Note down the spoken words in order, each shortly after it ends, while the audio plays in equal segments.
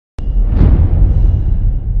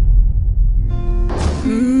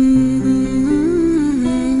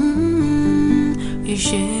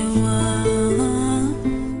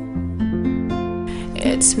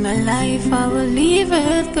It's my life, I will leave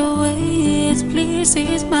it the way it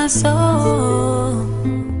pleases my soul.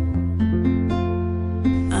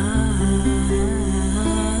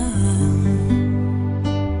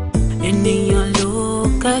 Ènìyàn ló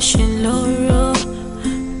kẹ́sìn lóró,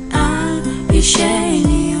 iṣẹ́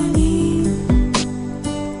ènìyàn ni.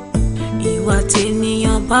 Ìwà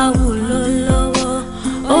tènìyàn bá wù ló lọ́wọ́,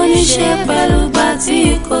 ó ní ṣe pẹ̀lú bá tí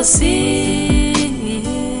kò sí.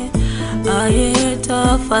 Ayé tó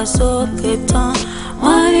fà sókè tán,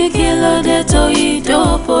 wọ́n ní kí ló dé tó yí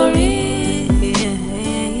dóborí.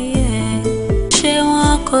 Ṣé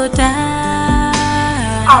wọn kò dáa?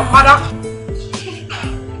 Ah, madam.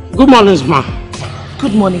 Good morning, ma.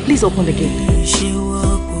 Good morning. Please open the gate. Ṣé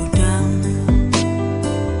wọn kò dáa?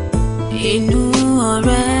 Inú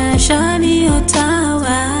ọ̀rẹ́ ṣáá ni ọ̀tá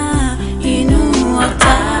wà, inú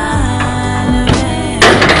ọ̀tá lọ̀rẹ́.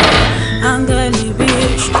 Áńgẹ́lì bí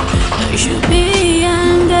èṣù, èṣù bí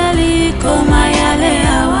áńgẹ́lì kò máa yálé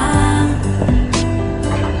àwa.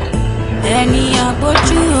 Ẹni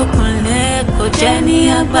àgbójú òkùnlẹ̀ kò jẹ́ ní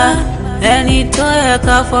àgbà. Ẹni tó yẹ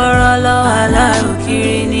ká fọ̀rọ̀ lọ aláàrò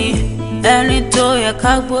kiri ni. Ẹni tó yẹ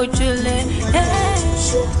ká gbójúlé.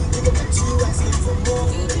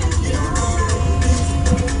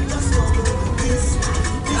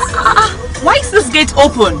 Why is this gate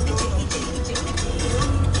open?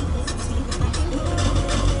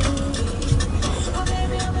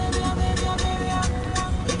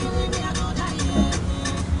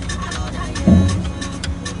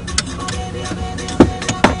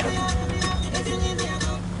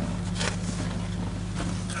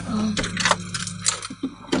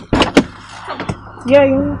 Yeah,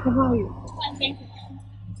 you're welcome. How are you? Thank you.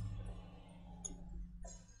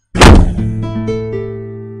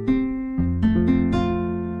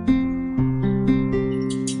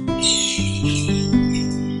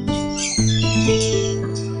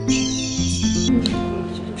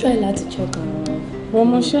 Try láti check àwọn. Wọ́n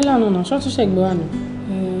mọ ṣẹ́ lánàá náà, ṣọ́tú ṣẹ̀gbẹ́ wà ní.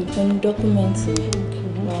 Pẹ̀lú dọ́kúmẹ́ǹtì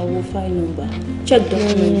máa wo file number. Check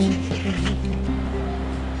document.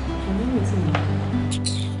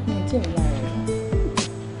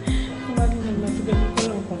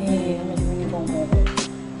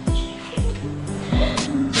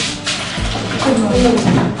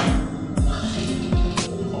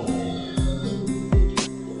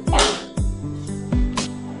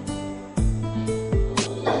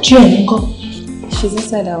 She's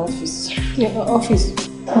inside our office. Yeah, office.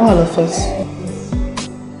 All of us.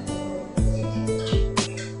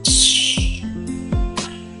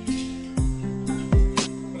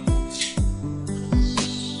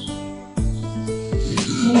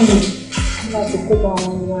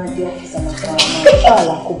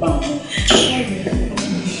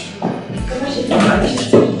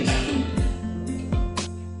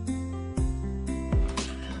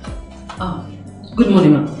 Good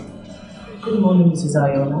morning, ma'am. Good morning, Mrs.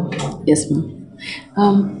 Ayola. Yes, ma'am.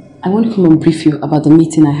 I want to come and brief you about the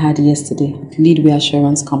meeting I had yesterday with Leadway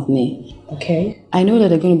Assurance Company. Okay. I know that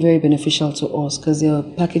they're going to be very beneficial to us because their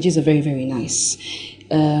packages are very, very nice.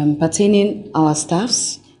 Pertaining our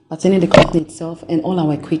staffs, pertaining the company itself, and all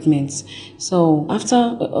our equipment. So after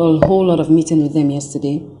a whole lot of meeting with them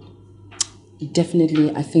yesterday,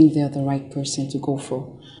 definitely I think they're the right person to go for.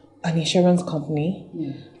 An insurance company?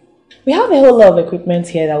 Yeah. We have a whole lot of equipment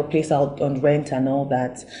here that will place out on rent and all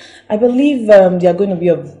that. I believe they are going to be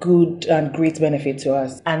of good and great benefit to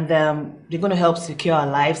us. And they're going to help secure our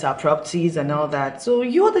lives, our properties and all that. So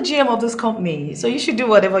you're the GM of this company. So you should do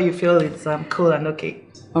whatever you feel it's cool and okay.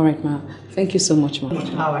 All right, ma'am. Thank you so much,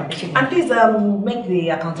 ma'am. All right. And please make the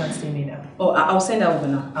accountant's name now. Oh, I'll send that over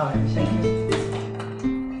now. All right. Thank you.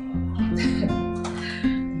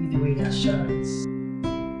 Leadway Assurance.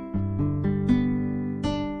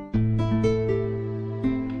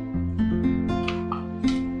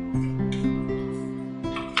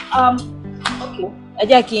 Okay. Ẹ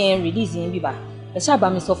jẹ́ kí n release yín bíbá. Ẹ ṣáà bá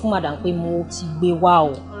mi sọ fún madam pé mo ti gbé wá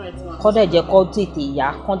o. Kọ́ dẹ̀ jẹ́ kó tètè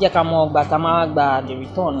yá, kán jẹ́ ká mọ gbà ká máa gba the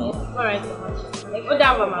return yẹn. All right. Ó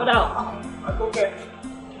dà wà, ma. Ó dà wà. Okay.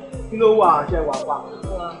 Kí ló wà àṣẹ wà pa?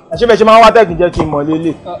 Àṣẹ bẹ́ẹ̀ ṣe máa ń wá tẹ́kì jẹ́ kí n mọ̀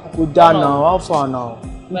lélẹ̀. Kò dáa náà, wá fà náà.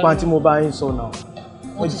 Nípa tí mo bá yín sọ náà.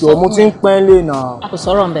 Mo jọ mo ti ń pẹ́ lé náà. Kò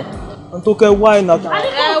sọ̀rọ̀ ń bẹ̀. Ohun tó kẹ́ wá iná. Ẹ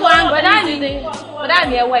wá bọ̀dá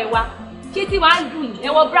mi ẹ wọ ìwà. Kí tí wàá dùn ẹ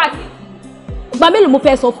wọ bíráàkì. Ìgbà mélòó mo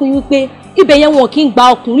fẹ́ sọ fún yín pé ibẹ̀ yẹn wọn kì í gba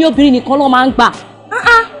ọkùnrin obìnrin nìkan ló máa ń gbà.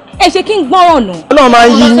 Ẹ ṣe kí n gbọ́ràn nù. Ọlọ́run máa ń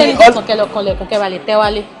yí ní Kọ̀kẹ́ wà lè tẹ́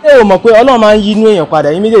wálé. Ṣé o mọ̀ pé Ọlọ́run máa ń yí inú èèyàn padà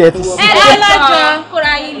yín méjèèjì ti sí. Ẹ lọ́jọ́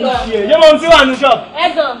kóra yín lọ. Yé mo ti wà ní ṣọ́ọ̀bù. Ẹ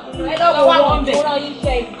gan, ẹ lọ́wọ́ wá wọn bẹ̀.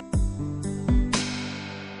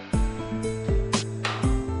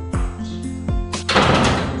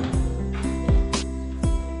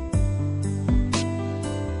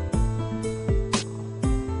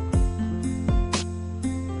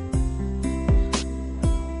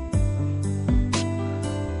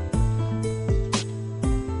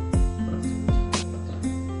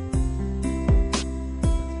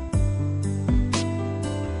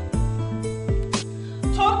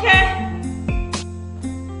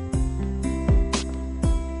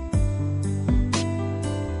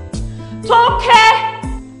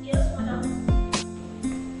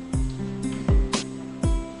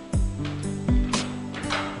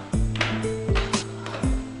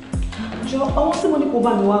 àwọn tí mo ní kó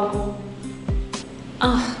bá mi wá kọ́.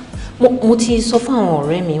 Mo ti sọ fún àwọn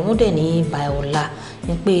ọ̀rẹ́ mi, wọ́n dẹ̀ ní Biola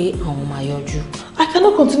ní pé àwọn máa yọjú. I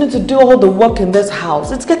cannot continue to do all the work in this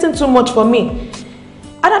house. It's getting too much for me.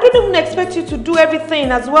 And I don't even expect you to do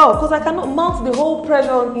everything as well, because I cannot mount the whole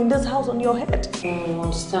pressure in this house on your head. I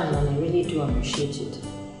understand and I really do appreciate it.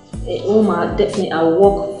 Oma, definitely I'll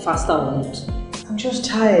work faster on it. I'm just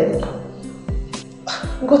tired.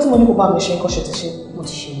 I'm going to money for my machine because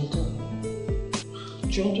she's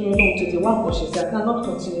John, you know, to the one because I cannot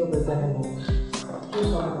continue with that anymore.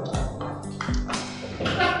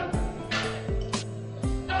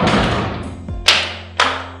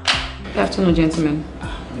 Good afternoon, gentlemen.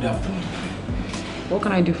 Good afternoon. What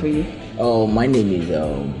can I do for you? Oh, my name is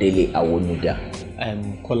Dele Awonuga.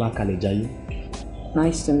 I'm Kola Kalejayi.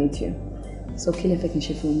 Nice to meet you. So, kill if I can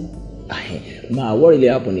share for me. Ma, what really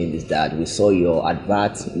happened is that we saw your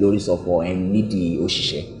advert, Lori Sofo, and Nidi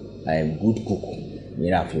Oshishe. I am good cook.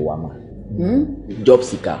 Job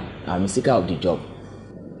seeker. I'm a seeker of the job.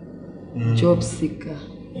 Job seeker.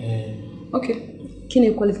 Okay.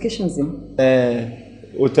 Kini qualifications in?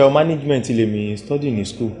 Hotel management ile mi study in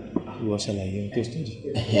school. You was like to study.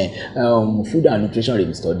 Food and nutrition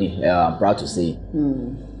really study. I'm proud to say.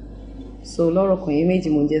 So lọ́rọ̀ kan yẹn méjì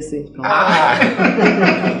mo jẹ́ sí.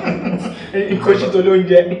 Ìkọ́ṣí tó ló ń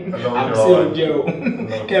jẹ́ àmì oúnjẹ o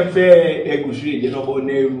kẹfẹ́ ẹgùsù èdè lọ́bọ̀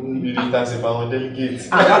nẹ́rù níbi ìtàsí fáwọn delegates.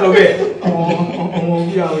 Àdálọ́bẹ̀ ọmọ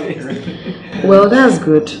bí àwọn ẹ̀. Well, that's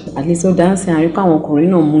good. At least ó dancing àríkọ́ àwọn ọkùnrin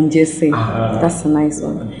náà mú jẹ́ sí. That's a nice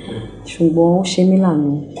one. Ṣùgbọ́n ó ṣe mí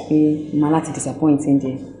lànà pé màá láti disappoint ẹ̀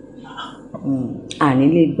jẹ́. Àní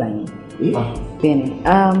lè gbà yín. Benny, I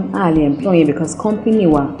employ you because company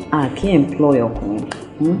I can't employ ọkùnrin.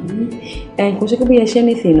 And kò ṣe pé bí ẹ ṣe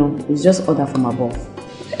anything, no, it's just order from above.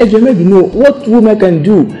 Maybe know what women can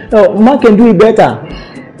do. Man can do it better.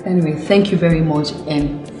 Anyway, thank you very much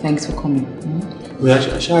and thanks for coming. We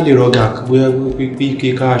actually roga. We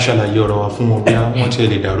kí ká ṣàlàyé ọ̀rọ̀ wa fún wọn bí wọ́n ti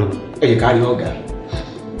lè dàrú. Ẹ ká rí ọ̀gá.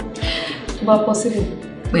 Tó bá possible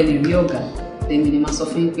pẹ̀lú rí ọ̀gá, then mi ni máa sọ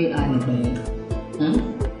fún yín pé a lè gbà yín.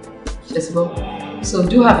 So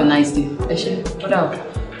do have a nice day. What out?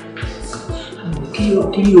 Kí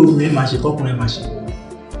obìnrin máa ṣe kọ́kùnrin máa ṣe.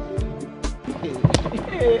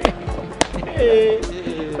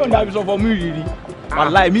 Don't dàbí sọ fún mi rírì.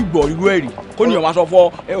 Wàláì mi gbọ́ irú ẹ̀rí. Kó ní ọmọ sọ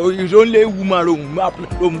fún is only woman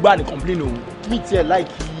room gbà ní complain òun. Mi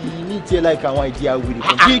tiẹ̀ like àwọn idea wèrè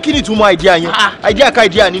kan. Kí ni ìtumọ̀ idea yẹn? Idea ká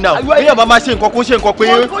idea ní now. Èèyàn bá máa ṣe nǹkan kó ṣe nǹkan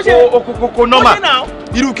pé kó normal.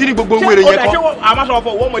 Irú kí ni gbogbo wèrè yẹn kan? A máa sọ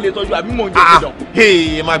fún wọ́n mọ̀ lè tọ́jú àbí mò ń jẹ́ ìdán.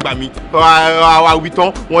 Ẹ má gbà mí. Àwa wí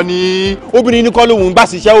tán wọ́n ní obìnrin ní kọ́ lóhun gbà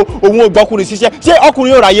síṣẹ́ òun ò gbọ́kùnrin síṣẹ́. Ṣé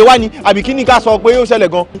ọkùnrin yóò ráyè wá ni àbí kí ni ká sọ pé ó ṣẹlẹ̀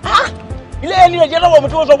gan? Ilé ẹni ẹ̀jẹ̀ lọ́wọ́ mi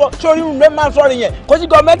tí wọ́n sọ fún sórí rẹ̀ máa ń sọ̀rọ̀ yẹn kò sí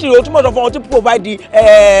gọ́ọ̀mẹ́ntì rẹ̀ ó túmọ̀ sọ fún ọ tí provide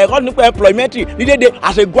kọ́ni nípa employment ní dédé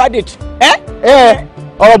as a graduate.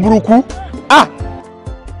 Ọ̀rọ̀ burúkú.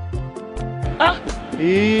 Kí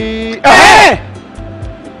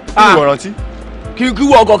ni wọ́n rántí? Kí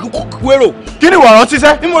wọ́n ọgọ̀ kí wérò. Kí ni wọ́n rántí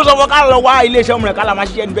sẹ́? Ní mo sọ fún ká lọ wá iléeṣẹ́ ọmọ rẹ̀ ká la máa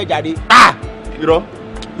ṣiṣẹ́ níbẹ̀ jáde. Irọ́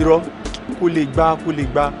kó lè gbá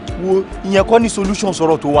wo ìyẹn kọ́ ní solution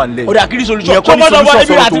sọ̀rọ̀ tó wà nílẹ̀. Ó dà kí ni solution. Ìyẹn kọ́ ní solution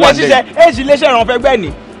sọ̀rọ̀ tó wà nílẹ̀. Èsì iléeṣẹ́ ìrànfẹ́ gbẹ́ ni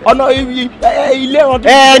ọ̀nà ilé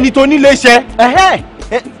ìrànfẹ́. Ẹni tó ní iléeṣẹ́.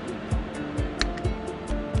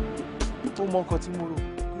 Ó mọ nǹkan tí mo rò.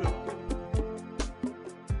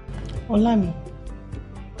 Olami,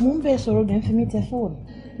 mo ń bẹ sọ̀rọ̀ dẹ̀ ń fi mí tẹ fóònù.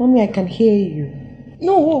 Mommy, I can hear you.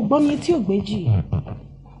 No, gbọ́ mi tí ò gbéjì.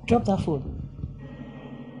 Drop that phone.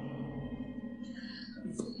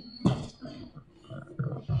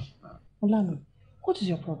 Olami, what is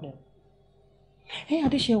your problem? Hey,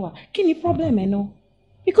 Adeshewa, kí ni problem ẹ náà?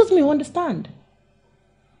 Because me understand.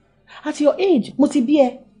 At your age, mo ti bí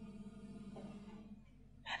ẹ.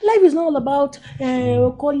 Life is not all about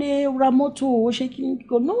kọ́lé ramoto shaking.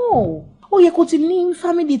 No. Ó yẹ kó ti ní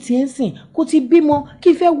family tí ń sìn, kó ti bímọ, kí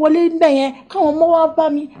n fẹ́ wọlé ńbẹ̀ yẹn, káwọn ọmọ wá bá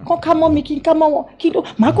mi, kán ká mọ́ mi, kí n ká mọ́ wọn, kí n tó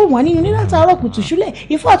máa kó wà nínú ní látàárọ̀ kùtù ṣúlẹ̀.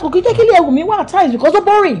 In fact, kò kí jẹ́ kí ilé ẹ̀wù mi wà at times because ó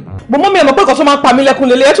boring. But mọ́mí ẹ̀ mọ̀ pé kò tó máa ń pa mí lẹ́kùn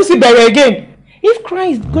lélẹ̀, ẹ̀ tún sì bẹ̀rẹ̀ again. If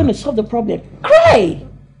crying is going to solve the problem, cry.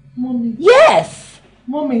 Mommy. Yes.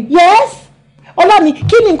 Mommy. Yes. Olami,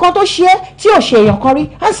 kí ni nǹkan tó ṣe é tí ò ṣe èèyàn kan rí?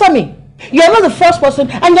 Answer me. You are not the first person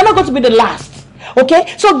and you are not going to be the last. Okay?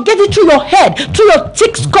 So get it through your head, through your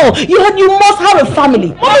thick skull. You must have a family.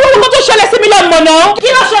 Mommy, what tó ṣẹlẹ̀ sí mi lọ́mọ náà? Kí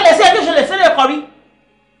ló ṣẹlẹ̀ sí ẹ tó ṣẹlẹ̀ sí ẹ kan rí?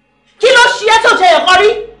 Kí ló ṣe ẹ tó ṣe ẹ kan rí?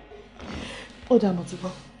 Ó dà mo ti gbọ́.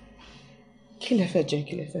 Kí lẹ fẹ́ jẹ,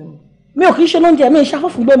 kí lẹ fẹ́ mu? Mi ò kì í ṣe lóúnjẹ, mi ì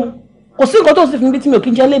ṣàfọ́fún gbé mu. Kò sí nǹkan tó sì fún mi tí mi ò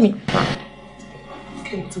kí ń jẹ lé mi.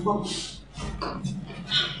 Kí ló ti gbọ́?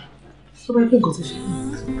 Tó bá gbé nǹkan tó ṣe.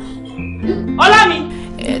 Olami!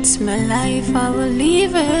 It's my life, I will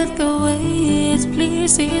leave it the way it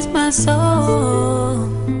pleases my soul.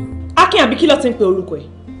 Akin àbí kí ló ti ń pe orúkọ ẹ̀?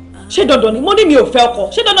 Ṣé dandan ni? Mo ní mi ò fẹ́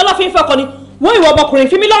ọkọ. Ṣé dandan la fi ń fẹ́ ọkọ ni? Wọ́n ìwọ ọmọkùnrin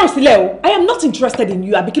fi mí lọ́rùn sílẹ̀ o. I am not interested in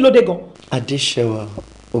you. Àbí kí ló dé gan? Adeshewa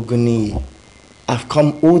Oguniyi, I've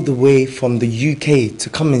come all the way from the UK to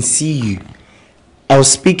come and see you. I was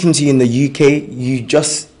speaking to you in the UK, you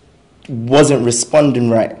just wasn't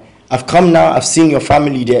responding right. I've come now, I've seen your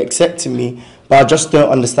family, they're accepting me, but I just don't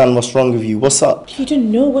understand what's wrong with you. What's up? You don't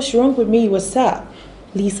know what's wrong with me. What's up?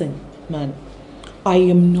 Listen, man, I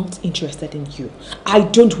am not interested in you. I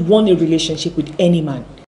don't want a relationship with any man.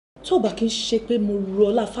 So back in shape, mo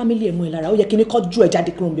rola family e mo ilara. Ó yẹ kí ni kó ju ẹ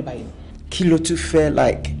jáde kúrò níbí báyìí. Kí ló tún fẹ́,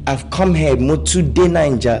 like, I've come here mo tún dé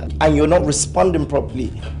Naija and you're not responding properly.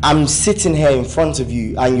 I'm sitting here in front of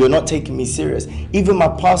you and you're not taking me serious. Even my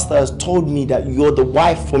pastor has told me that you're the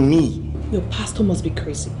wife for me. Your pastor must be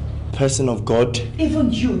crazy. Person of God.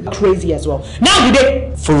 Even you are crazy as well. Now you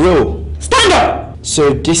did. For real. Stand up!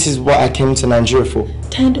 So this is what I came to Nigeria for?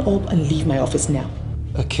 Stand up and leave my office now.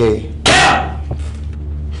 Okay.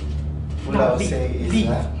 What I'll say is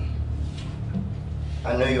that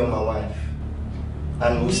I know you're my wife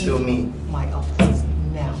and we'll still meet. My office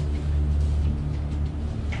now.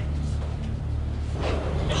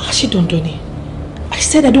 She don't do it. I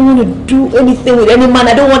said I don't want to do anything with any man.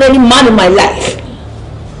 I don't want any man in my life.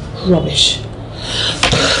 Rubbish.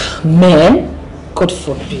 Man, God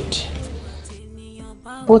forbid.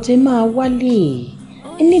 But Emma Wale,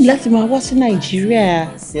 I need to go to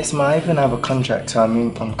Nigeria. Yes, ma, I even have a contract, so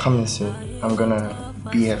I'm coming soon. I'm gonna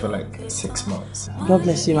be here for like 6 months. God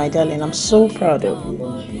bless you, my darling. I'm so proud of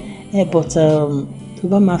you. Yeah, but to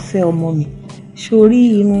buy my fair mommy. Surely,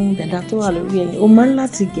 you know, that's all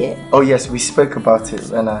Oh yes, we spoke about it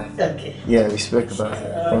when I... Okay. Yeah, we spoke about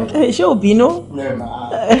it. Thank you. Sure, Bino. No, ma.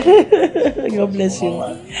 God bless you.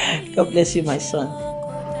 God bless you, my son.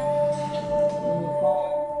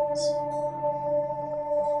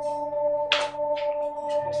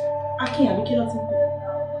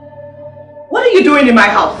 What are you doing in my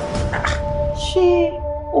house? She,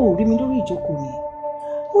 oh, remember Jokuni.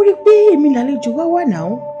 What do you mean? I let you go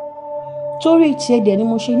now. Torí ti ede ni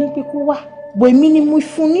mo ṣe ní pé kó wá. But èmi ni mo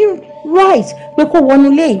fún ní right pé kó wọnú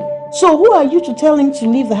ilé. So who are you to tell him to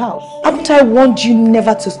leave the house? Haven't I warned you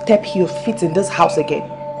never to step your feet in this house again?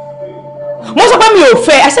 Most about me are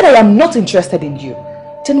fair. I said I am not interested in you.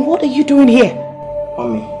 Then what are you doing here?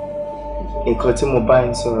 Mommy, nǹkan tí mo bá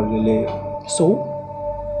yín sọ̀rọ̀ lélẹ̀. So?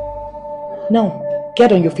 Now,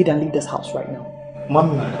 get on your feet and leave this house right now.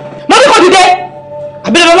 Mommy. Mommy, what you there?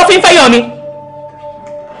 I've been nothing for you on me.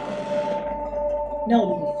 Now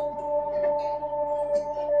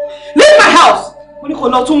leave my house. What do you call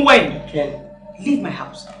not to when? Leave my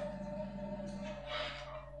house.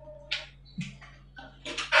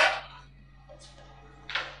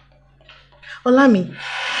 Olami,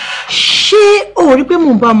 ṣé o rí pé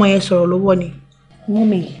mo ń bá ọmọ yẹn sọ̀rọ̀ lọ́wọ́ ni?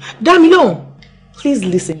 Mommy, dá mi lóhùn. Please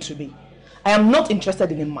listen to me. I am not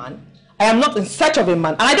interested in a man. I am not in search of a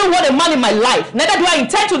man. And I don't want a man in my life. Neither do I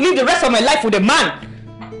intend to live the rest of my life with a man.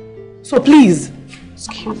 So please,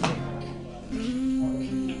 excuse me.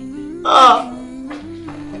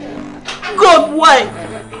 God, why?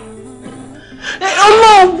 Oh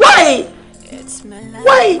no, why?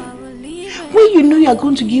 Why? When you know you are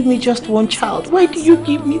going to give me just one child, why do you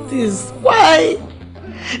give me this? Why?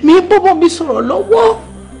 Me and Papa be so low.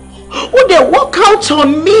 Would they walk out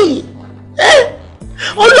on me? Eh?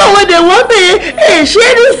 Oh no, when they want me,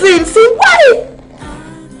 share this thing. See why?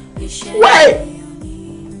 Why?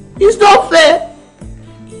 It's not fair.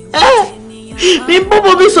 Eh? Me and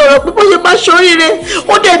Papa be so low. People you must show it.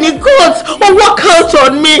 Oh, then the gods will walk out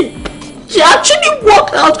on me. She actually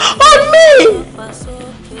walked out on me.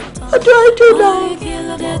 What do I do now?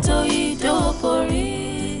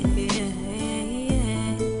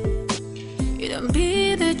 You don't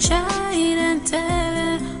be the child and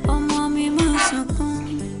tell oh mommy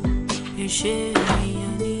musukun you share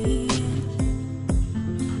me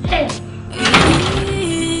Hey.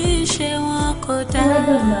 Well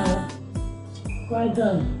done now. Well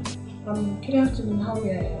done. Good afternoon. How are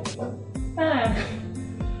you?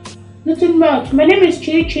 Nothing much. My name is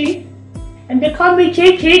Chichi. And they call me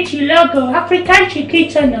Chichi Logo, African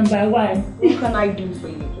Chiquita #1. What can I do for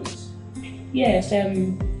you, please? Yes,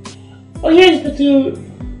 oh yes, but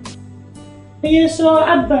yes, so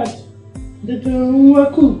advert. That we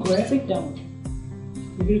were cook, right? Sit down.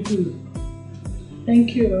 Very good.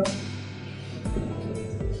 Thank you.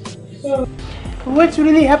 So, what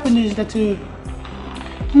really happened is that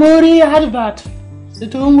Mori advert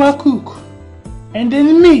that we were cook, and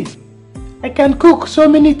then me. I can cook so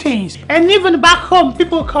many things. And even back home,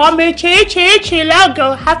 people call me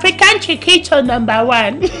Chilago, African Chiquito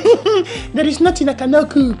 #1. There is nothing I cannot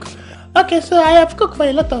cook. Okay, so I have cooked for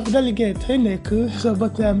a lot of delegates, so,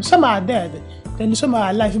 but some are dead, and some are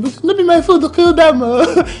alive. But not be my food to kill them.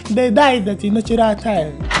 They died at the natural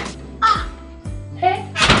time. Hey,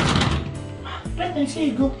 let me see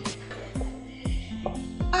you go.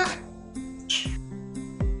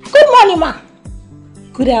 Good morning, ma.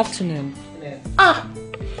 Good afternoon.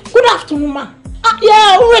 Good afternoon, ma.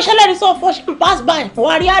 Yeah, we shall let us off for she pass by.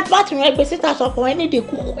 Worry advert in my sister so for any day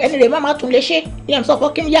cook any day mama tun le se. Yeah, so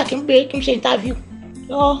for Kim be Kim she interview.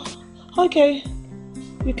 Oh, okay.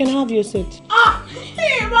 You can have your seat.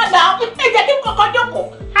 Hey, madam. E je ki koko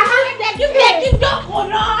joko. E je ki joko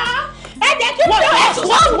na.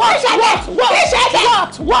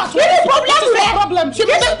 What? Problem? She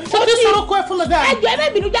this orúkọ fún madam. Ẹ jọ̀ọ́ ẹ má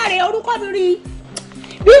bínú jàre orúkọ mi rí.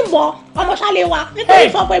 Bimbo, ọmọ ṣálé wa.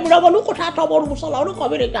 Nítorí sọ pé mi lọ́wọ́ olùkọ́ tá tọ́ ọmọ sọ̀lá orúkọ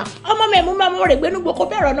mi rẹ̀ ta. Ọmọ mi mú mọ́ rẹ̀ gbénú gboko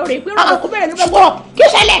bẹ̀rẹ̀ náà rẹ̀ gbé rọ̀ gboko bẹ̀rẹ̀ nígbà gbọ́. Kí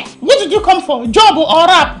ṣẹlẹ̀? What did you come for? Job or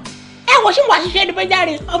rap? Ẹ wo ṣì wá ṣiṣẹ́ ní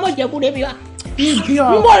bẹ́járe ọmọ Ìjẹ̀bú rẹ̀ mi wá.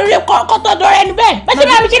 Mo rí kọ́kọ́ tó rẹ̀ níbẹ̀. Bẹ́ẹ̀ ṣe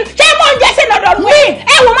máa mi ṣe mọ̀ ń jẹ́ sí lọ́dọ̀ mi.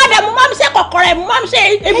 Ẹ wo madam mo máa mi ṣe kọ̀kọ̀ rẹ̀ mo máa mi ṣe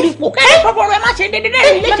ebìrìpò kẹ́lẹ́ sọ́fọ̀ rẹ̀ má ṣe dédé.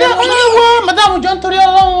 Madam John torí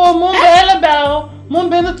Ọlọ́run mo ń bẹ ẹlẹ́bẹ̀ o. Mo ń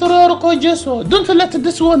bẹ nítorí orúkọ Jésù. Don't let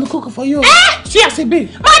this one cook for you. She has a bee.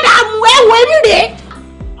 Madam ẹ wo èmi rè.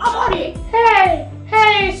 Ọmọ rè.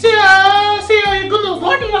 Hey, see you, Igunugu.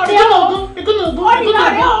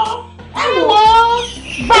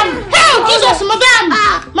 Bam. Hey, Jesus,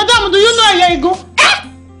 madam, do you know Iyabo?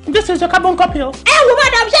 This is your carbon copy. Ẹ wo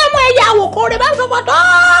madam ṣé mo ìyàwó kò rè bá sọ fọ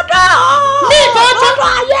tọ́tọ́. Me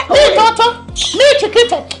toto. Me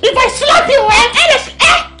chiquito. If I slap you,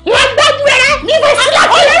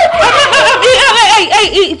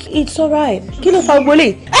 Hey, it's alright. Kí ló fa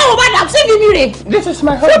gbólé? Ẹ wo madam ṣé mi rè. This is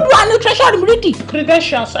my home. Food and nutrition ready.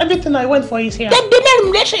 Credentials, everything I went for is here. They didn't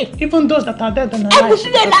relation. Even those that are dead and alive. alive. Ẹ kò sí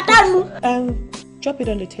lè látàánú. Drop it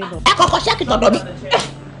on the table. Ẹ kọ́kọ́ ṣẹ́kì tọ̀dọ̀ mi.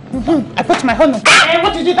 I put my honor.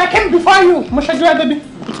 What is it? I came before you. Mo ṣe dúró baby.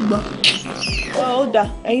 Ó dà,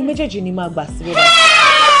 ẹ̀yin méjèèjì ni máa gbà síbẹ̀.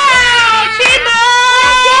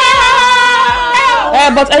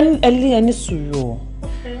 But any sùúrù.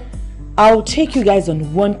 I'll take you guys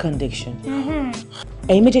on one condition.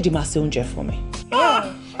 Ẹ̀yin méjèèjì máa ṣe oúnjẹ fún mi.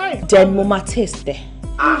 Then mo máa taste ẹ̀.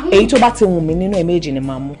 Èyí tó bá ti wù mí nínú ẹ̀ méjì ni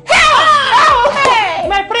máa mú.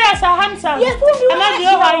 My prayers are answered. I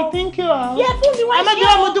thank you.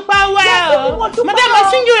 Madam, I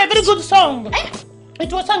sing you a very good song.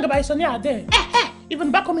 It was sung by Sonia Ade.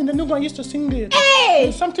 Even back home in the new one, I used to sing it.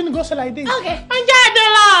 Something goes like this.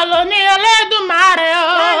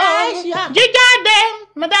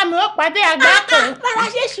 Madam,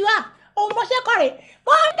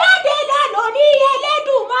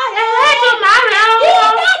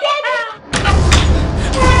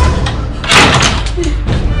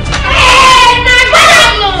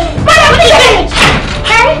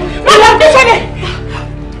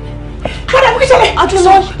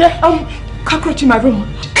 Cockroach in my room.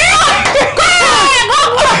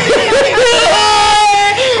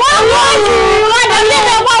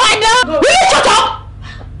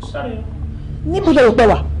 Sorry. Níbo lẹ rò pé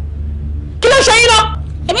wà? Kí ló ṣe yín náà?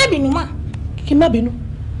 Ẹ má bínú mà. Kí má bínú.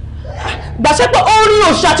 Gbàṣẹ́ pé orin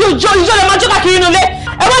òṣà tí ìjọ lè máa jó káàkiri inú ilé.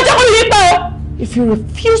 Ẹ wá jẹ́ kó yí pẹ́ o. If you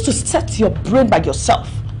refuse to set your brain by yourself,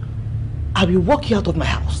 I will walk you out of my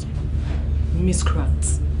house.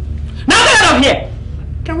 Miscreants. Now get out of here!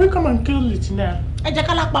 Can we come and kill it now? Ẹ jẹ́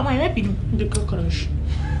ká lápá máa ẹ bínú. The cockroach.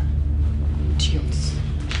 Idiots.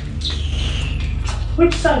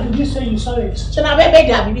 Which side did you say you saw it? Ṣé na bẹ́ẹ̀ bẹ́ẹ̀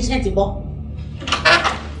di àbí bí sẹ́ǹtì bọ́?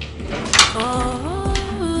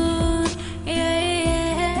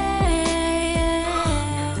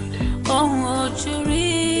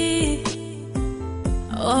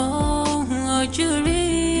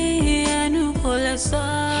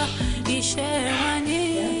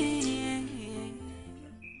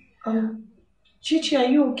 Chichi, are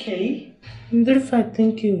you okay? I'm very fine,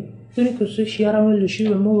 thank you. Very good. She around she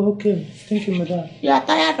will move. Okay, thank you, madam. You are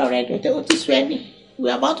tired already. We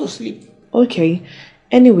are about to sleep. Okay.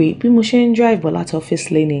 Anyway, bí mo ṣe ń drive bọ̀ láti office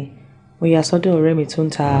lẹ́ni, mo yà sọ́dọ̀ ọ̀rẹ́ mi tó ń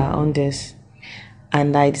ta Ondes,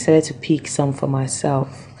 and I decided to pick some for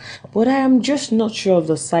myself. But I am just not sure of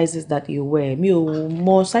the sizes that you wear. Mi ò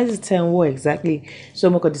mọ sizes 10 wear exactly. So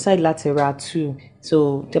mo kàn decide láti ra 2.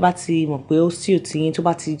 So tẹ́ bá ti mọ̀ pé ó suit yín, tó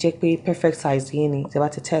bá ti jẹ́ pé perfect size yín ni, tẹ́ bá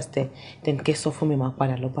ti test ẹ̀, then kẹ́ sọ fún mi máa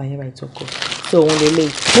padà lọ bá yín ra ìtọ́kọ. So òun lélẹ̀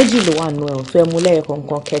méjì ló wà nù ẹ̀, so ẹ mú lẹ́yìn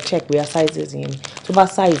kọ̀ọ̀kan kẹ́ check bóyá sizes yín ni. Tó bá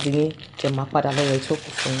size yín, tẹ́ máa padà lọ ra ìtọ́kọ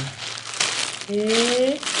fún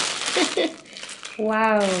yín.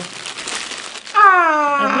 Wow.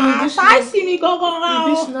 Size me go now.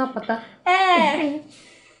 This na pata. That's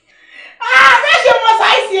your most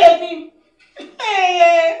size me.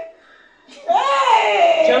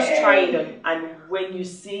 Just try it on, and when you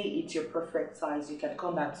see it's your perfect size, you can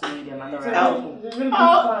come back to me then and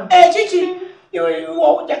Chichi, you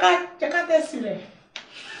can't test me.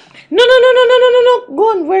 No.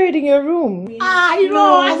 Go and wear it in your room. You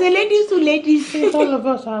know, as a ladies to ladies. Since all of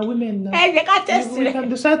us are women now. They can't test we can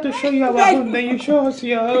decide to show you our own, then you show us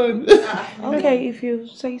your own. Okay, if you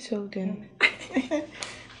say so then.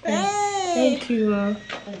 Thank you.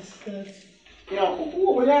 That's good.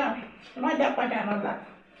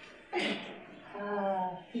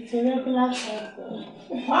 It's a regular cycle.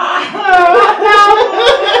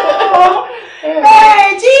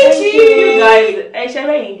 Hey, Chichi! You guys,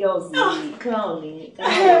 actually, girls, clowning.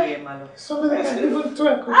 Somebody can even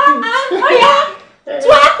twerk. Oh yeah!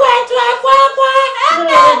 Twerk.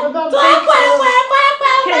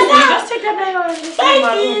 Yes, you just take that bag on. Thank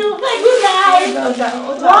you. Good night.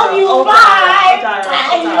 Love you. Bye.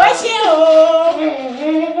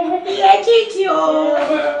 Yeah, Chichi.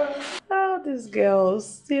 Oh, these girls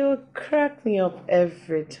still crack me up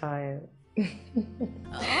every time. Oh,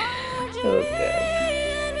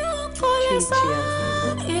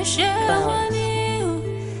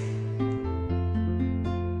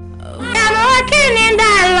 I'm working in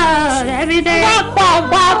that Lord every day. I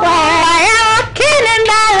am working in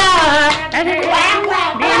that Lord every day. I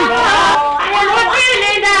am working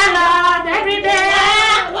in that Lord every day.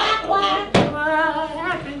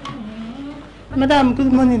 Madam,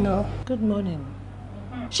 good morning. No. Good morning.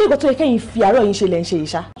 Ṣé ìgbà tó yẹ kẹ́yìn fi àárọ̀ yín ṣe lẹ́ ń ṣe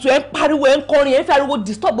ìṣá? So ẹ ń pariwo, ẹ ń kọrin, ẹ ń fi ariwo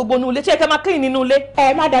disturb gbogbo inú ilé. Ṣé ẹ kẹ́ máa clean nínú ilé?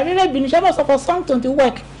 Madam, you know, been for something to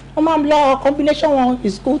work. Combination one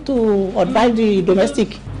is good to advise the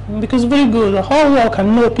domestic. Because very good. The whole world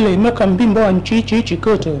can no play. Make them bimbo and chi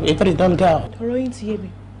go to a very dumb girl. Ọ̀rọ̀ yín ti yé mi.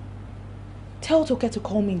 Tell Toke to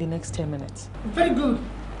call me in the next 10 minutes. Very good.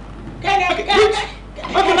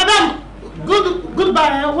 Okay, madam.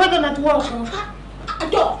 Goodbye. Weather not work. I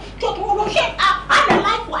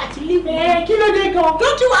like what to live. Kilo they go.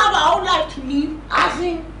 Don't you have our own life to live? As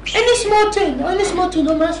in any small thing,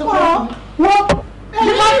 no matter what. What? The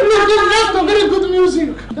man that's not very good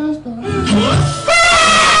music. That's the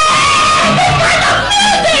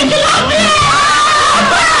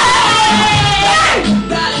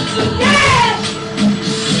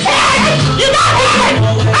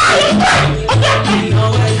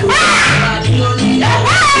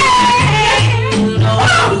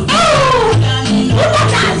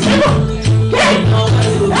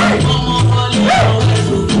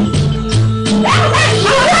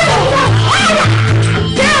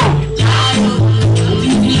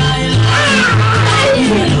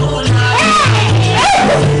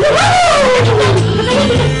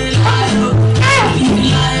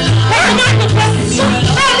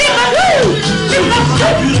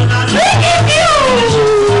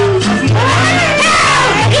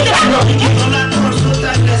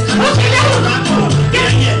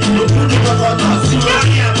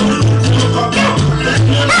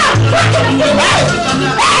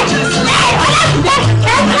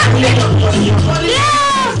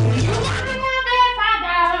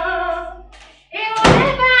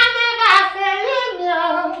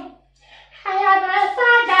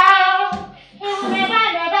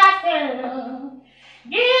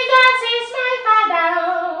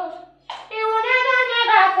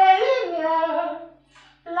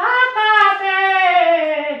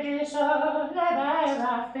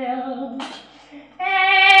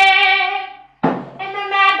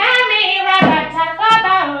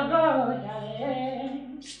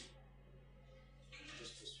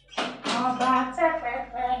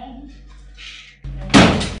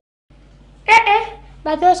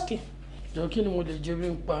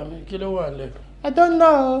I don't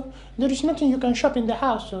know. There is nothing you can shop in the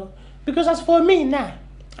house, so. Because as for me now,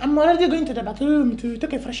 I'm already going to the bathroom to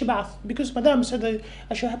take a fresh bath. Because Madame said that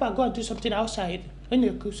I should help her go and do something outside.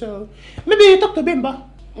 So maybe you talk to Bimba.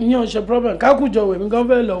 No, it's a problem. Kakujo, I'm going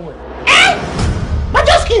very low.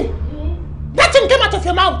 Majoski! That thing came out of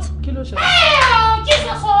your mouth. Hey,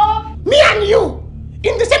 Jesus! Me and you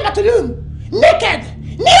in the same bathroom, naked.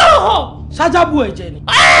 No! Sajabu Jenny.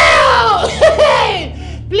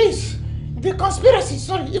 Please, the conspiracy.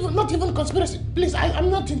 Sorry, not even conspiracy. Please, I'm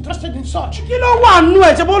not interested in such. You know what? No,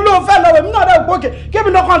 it's about low fellow. I'm not a okay. Give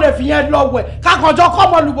me no kind of fear low way. Can't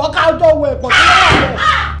come on, you walk out the way. What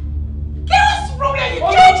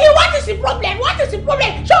is the problem? What is the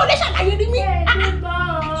problem? Show us how you me.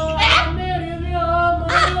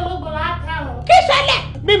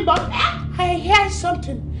 Bimba, I hear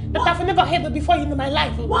something that I've never heard before in my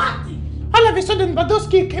life. What? All of a sudden,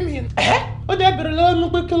 Badoski came in. Oh, they be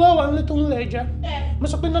little kilo and little ledger.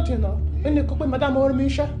 Must have been nothing now. When they cook with Madame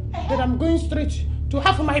Ormisha, that I'm going straight to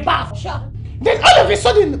have my bath. Sure. Then all of a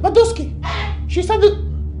sudden, Badoski, she said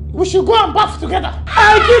we should go and bath together.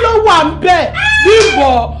 I kilo one bed.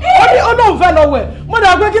 Bimbo. Oh no, fellow way. Mother,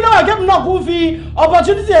 I go I get no goofy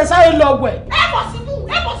opportunity as I love way. Impossible.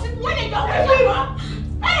 When they go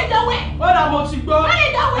way. When I'm on Chico,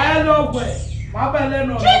 I love way. My belly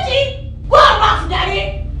no. Chichi, go and bath,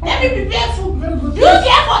 Daddy. Let me prepare food. You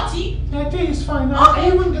care for tea? I think it's fine. I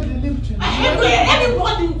even get the Lipton.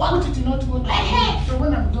 Everybody want it in hot water. So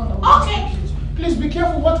when I'm done, okay. Please be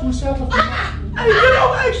careful what we say out of the mouth.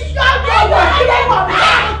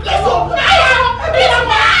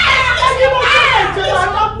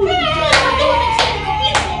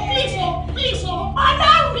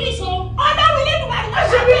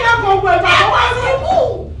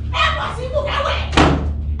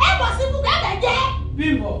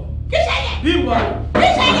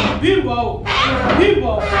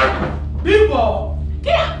 Bimbo.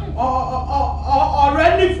 Ọ̀rẹ́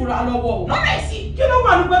ní ìfura lọ́wọ́. Lọ́rẹ́ sí. Kí ló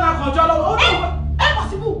wà nígbà náà kọjá lọ́wọ́?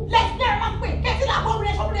 Impossible. Let's get a quick.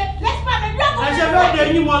 Let's find a drug. Ẹ ṣe fẹ́ de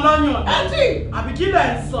yín wọn lọ́yàn. Àbí kí lẹ̀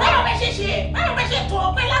ń sọ? Báwo bẹ ṣe tó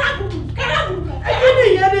ọpẹ lára gbùdù kára gbùdù. Kí ni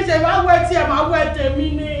ìyẹn ní ṣe máa wẹ tí ẹ máa wẹ tèmi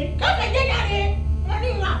ni? Kẹ́kẹ́ jẹ́ jáde. Wọ́n ní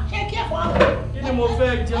ìwà ṣe kí ẹ fọ́ àwọn. Kí ni mo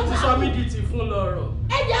fẹ́ jẹ? O ti sọ mí di tì fún lọ́rọ̀.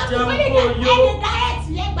 Jẹun kó yó.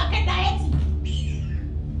 Dáẹ́tì ẹ gbàgbé dáẹ́tì.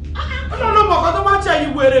 Ọlọ́run mọ̀kọ́ tó máa ń ṣe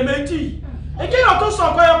ìwèrè méjì. Èkéyàn tó sọ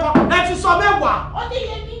ọkọ ẹ̀kọ́ ẹ ti sọ mẹ́wàá. Ó ti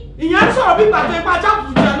yé mi. Ìyẹn ń sọ̀rọ̀ bí gbàgbé ipá jákùú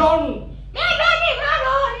jẹ lọ́rùn. Mélòó ni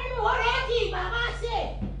ìrọ̀rọ̀ nínú ọ̀rẹ́ kí bàbá ṣe?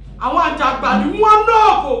 Àwọn àjàgbà ni wọ́n ná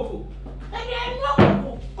òkòkò. Ẹni ẹni òkòkò,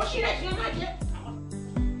 ó ṣì rẹ̀ ṣe máa jẹ.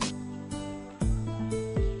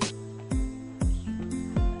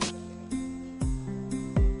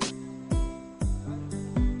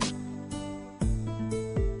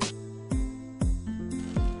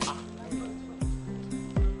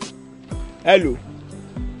 hello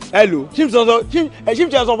ṣí mi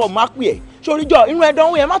ti sọ fún ma pè ẹ́ sórí jọ inú ẹ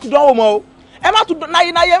dánwò yẹn má tún dánwò mọ́ o ẹ má tún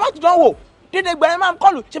náyé ẹ má tún dánwò dédé gbẹ̀rẹ̀ máa ń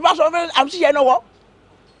kọlù ṣe bá sọ fẹ́ àmì ṣíṣe náà wọ́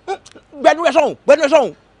gbẹ̀nu ẹ̀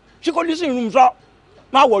sọ̀hún ṣé kò ní sí irun sọ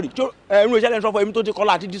má wọ̀rì irun ìṣẹ̀lẹ̀ ń sọ fún ẹ̀mí tó ti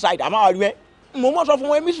kọ́lá àti decide àmọ́ àrí ẹ mo mọ̀ sọ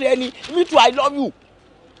fún ẹ̀mí sí ẹni me too I love you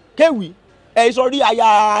kéwì ẹ̀ sọ rí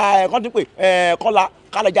aya ẹ̀kan ti pè kọ́lá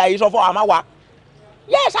kálẹ̀jà yìí sọ fún àmà wa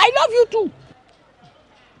yes I love you too.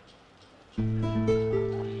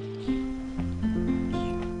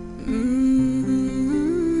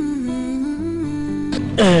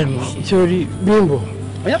 Sorry, Bimbo.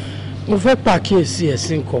 Mo fẹ́ pàkíyèsí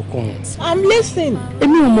ẹ̀sìn kankan. I'm listening.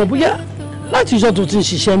 Èmi ò mọ̀ bóyá láti ìjọ́ tó ti ń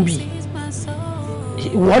ṣiṣẹ́ ń bì.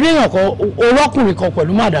 Ìwọ́dé yàn kan olókùnrin kan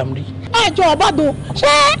pẹ̀lú madam rí. Ẹjọ́ ọ̀bádùn ṣé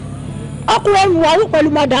ọkùnrin mi wà wú pẹ̀lú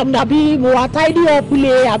madam àbí mo wà tidy up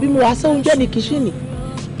ilé àbí mo wà sí oúnjẹ ní kìsìnì?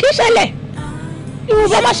 Kí ṣẹlẹ̀? Ìwọ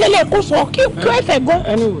bá má ṣẹlẹ̀ kó sọ kí ẹ fẹ́ gan.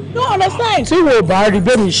 No understand. Tí wo bá rí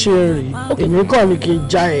bẹ́ẹ̀ mi ṣe rí, èmi kàn ní kí n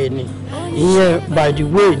já ẹ ni. Ìyẹn by the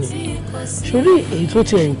way ni sórí èyí tó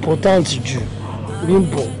ti important jù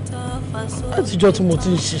Bimbo látijọ́ tí mo ti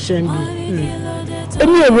ń ṣiṣẹ́ ń bí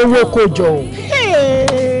èmi ò rówó kó jọ o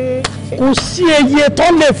kò sí iye tó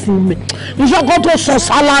lè fún mi ìṣọ́kọ́ tó sọ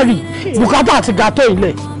sálárì bùkátà àti gàtọ́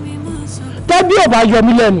ilẹ̀ tẹ́bí ò bá yọ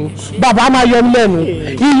mí lẹ́nu bàbá máa yọ mí lẹ́nu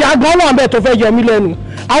ìyá gan wà bẹ́ẹ̀ tó fẹ́ yọ mí lẹ́nu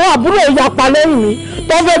àwọn àbúrò ìyapa lẹ́yìn mi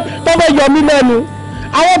tó fẹ́ yọ mí lẹ́nu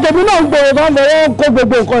àwọn tèmi náà ń gbòòrò kan lọ́wọ́ kó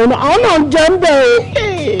gbogbo nǹkan iná àwọn náà ń jẹ ń bẹ̀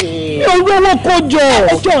o mi ò rówó kó jọ.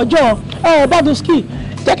 jọ Badoski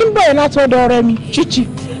jẹ́ kí n bẹ̀rẹ̀ láti ọ̀dọ̀ ọ̀rẹ́ mi Chichi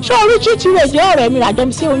ṣé orí Chichi rẹ̀ jẹ́ ọ̀rẹ́ mi àjọ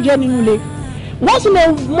mi sí oúnjẹ nínú ilé once in a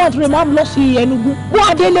month rẹ̀ máa ń lọ sí Enugu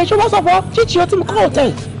wọ́n adélé ṣé wọ́n sọ fún Chichi ó ti ń kọ́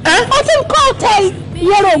hòtẹ́ẹ̀lì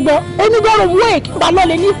ìyẹ́rọ̀ gbọ́ onígbọ́rọ̀ wake gbà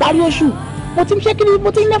lọ́lẹ̀ ní ìparí oṣù mo ti ń ṣe kíni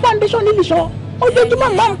mo ti ń ní foundation nílùú ṣan ojoojúmọ́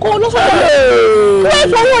máa ń kọ́ lọ́sọ̀rọ̀ wọ́n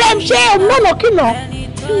fọwọ́ rẹ̀ ṣe òmùnà kìnà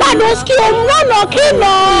Badoski òmùnà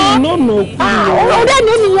kìnà ọ̀rẹ́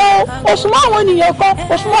mi nìyẹn òsùnmọ́ àwọn ènìyàn kan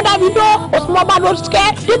òsùnmọ́ Davido òsùnmọ́ Badoski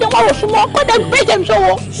dídí wọn òsùnmọ́ kọ́dẹ̀ gbẹ́jẹ̀ mi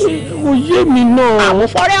ṣòwò. kò yé mi náà. àwọn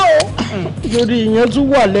fọ́rẹ́ o. lórí ìyẹn tún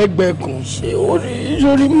wà lẹ́gbẹ̀ẹ́ kan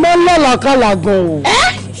sórí mọ́lálàkàlà gan o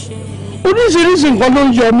oríṣiríṣi nǹkan ló ń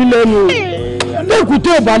yọ mí lẹ́nu lẹ́kùté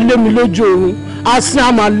ò bá lé mi lójú oorun asin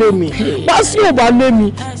a máa lé mi pásí ò bá lé mi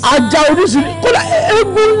ajá oríṣiríṣi kódà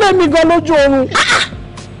eégún lé mi gan lójú oorun.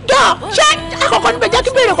 jọ ṣé àkọ́kọ́ níbẹ̀ jẹ́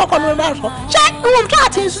kí béèrè kọ́kọ́ níbẹ̀ bá sọ ṣé ìwọ̀n tó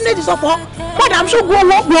àti ìsúnéjì sọ fún madam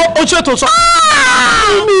ṣógun owó. o ṣètò sọ.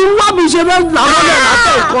 mi wá mi ṣe fẹ́ gbà wọlé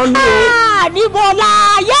látọ̀ ìkan ní o. níbo la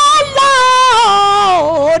yẹ lọ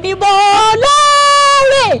níbo lọ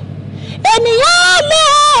rè.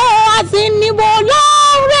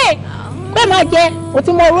 máa jẹ o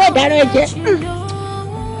ti mọ owó ìdáná ẹ jẹ.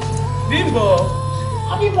 Bímbọ́.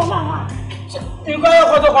 Bímbọ́ máa wà. Nǹkan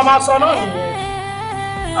ẹ̀kọ́ tó kọ́ máa sọ náà nìyẹn.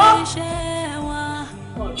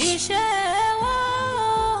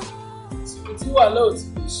 Tí wà lóò ti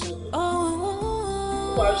fi ṣe rẹ̀.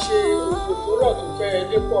 Wà á ṣe òkè tó rọ̀ tó kẹ́ ẹ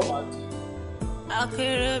dépọ̀ máa di.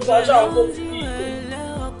 Wà á ṣàwọn tó fi ìlú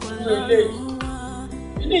nínú ilé yìí.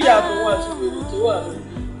 Kí ni ìyàtọ̀ wọn àti wèrè tó wà lórí?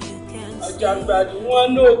 Àjàgbà ni wọ́n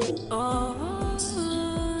lóògùn.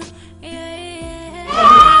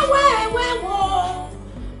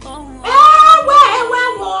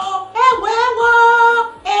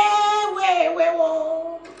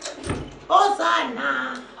 Hosanna.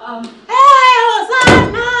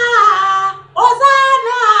 Hosanna.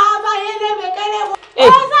 Hosanna.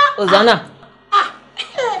 Hosanna.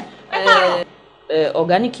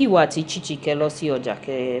 Ọ̀gá ní kí ìwọ àti Chichi kẹ́ lọ sí ọjà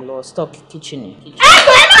kẹ́ lọ stock kitchen.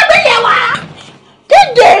 Ẹjọ́ ẹ má gbé yẹn wá.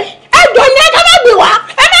 Kéde ẹjọ́ ni ẹ ká má gbé wá.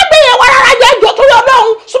 Ẹ má gbé yẹn wá rárá jẹ́ ẹjọ́ tó yọ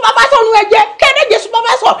lọ́hùn. Supervisor nu ẹ̀jẹ̀ kéde jẹ́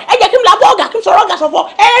supervisor. Ẹ jẹ́ kí n labọ́ ọ̀gá kí n sọ̀rọ̀ ọ̀gá sọ̀fọ̀.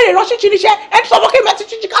 Ẹ rìn lọ sí Chichi níṣẹ́. Ẹ sọ fún kí n mẹ́tí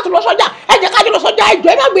Chichi ká tó lọ sọ́jà. Ẹ jẹ́ ká jẹ́ lọ sọ́jà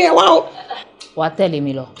ẹjọ́ ẹ má gbé yẹn wá o. Wà á tẹ̀lé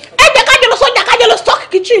mi lọ. Ẹ jẹ́ ká jẹ́ lọ sọ́jà ká jẹ́ lọ stock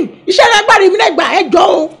kitchen. Iṣẹ́ rẹ̀ gbàrí mi lẹ́gbàá ẹjọ́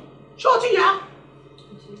o. Ṣé o ti yá?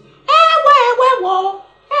 Ẹ̀wẹ̀ wo.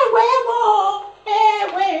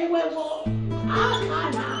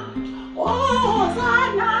 Hosanna.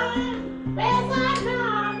 Hosanna.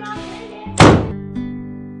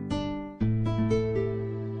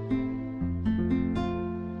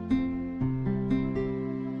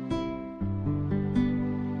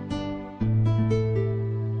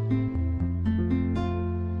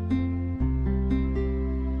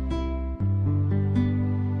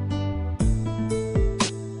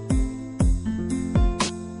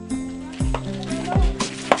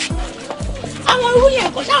 Àwọn irú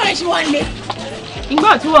yẹn kò sáwọn ẹṣin wa lé.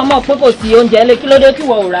 Ìgbà tí wọ́n mọ̀ pé kò sí oúnjẹ lé kí ló dé tí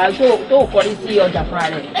wọ́n ò rà tó kọrí sí ọjà fúnra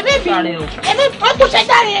rẹ̀. Ẹbí ọkùn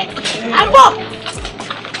ṣẹ̀dá rẹ̀ à ń bọ̀.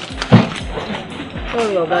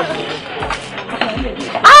 Sọ́ọ̀rì ọ̀gá mi.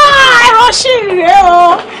 Ẹ̀rọ ṣì rèé o.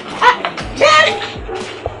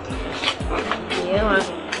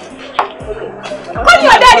 Kó ní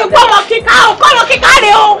ọ̀dọ́ ẹni kọ́ ọmọ kíkà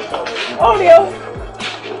rèé o. Ó rèé o.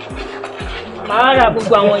 Màá ra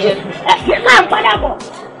gbogbo àwọn yẹn. Ẹ máa ń padà bọ̀.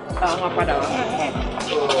 Àwọn padà wá.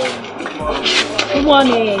 Good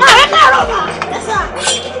morning. Ààrẹ káàárọ̀ mà.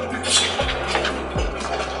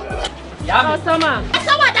 Ìyá mi.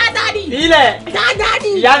 Sọ́mà dáadáa ni. Ilẹ̀. Dáadáa ni.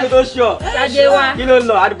 Ìyá mi tó ṣọ. Ṣáde wá. Kí ló ń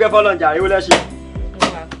lọ? Adúgbò fọlọ́njà, èwo lẹ ṣe?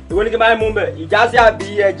 Èwo ni kí n máa mú bẹ̀? Ìjásí àbí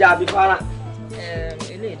ẹja àbí fara?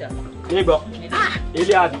 Ilé ìdá. Nígbọ̀.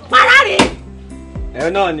 Ilé àbí. Para rè. Ẹ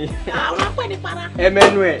náà ni. Àwọn apẹ́ ní para. Ẹ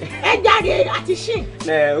mẹ́nu ẹ̀. Ẹja rè àti ṣìn.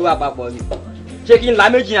 Ẹ ó wà papọ̀ ni. Ṣé kí n la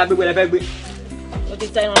méjì yẹn àgbègbè lẹ fẹ́ gbé? Mo ti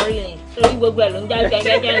tẹ ìrànrí ni. Torí gbogbo ẹ̀ ló ń já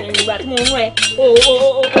gẹ́gẹ́ ní ìgbà tí mo mú ẹ.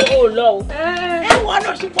 Ó lọ o. Ẹ wọ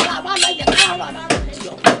ọ̀nà sí pọ̀lá bá lọ jẹ káyọ̀ wà náà.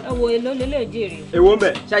 Ẹ wo èlò lélẹ̀ jèrè. Èwo ń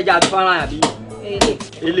bẹ̀? Ṣé ẹja àti fara àbí?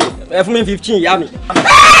 Ilé. Ẹ fún mi 15 ìyá mi.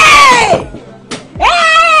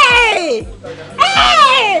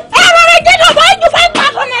 Ẹ̀rọ rẹ̀ jẹ́ náà báyìí ju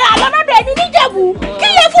 5,000 naira lọ́nàdọ̀ ẹni níjẹ̀bù. Kí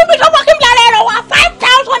lè fún mi sọ́kọ́ kí n lára ẹ̀rọ wa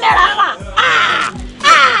 5,000 naira wà.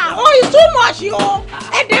 Ó too much o.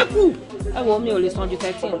 Ẹ dẹ́kun. Ẹ wo mi ò lè san ju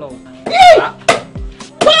 13 lọ.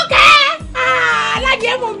 Tókẹ́!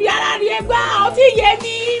 Alájẹ mọ̀ bí ara rí ẹgbẹ́ ọtí yẹ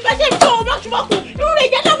mi. Bẹ́sẹ̀ mi tó o mọ̀ṣúmọ̀kù. Irú rẹ̀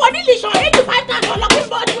jẹ́ lọ́wọ́ nílì sàn. Èyí 5,000 lọ́kùnrin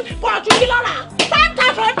bọ́ọ̀dù pọ̀jù yìí lọ́ra.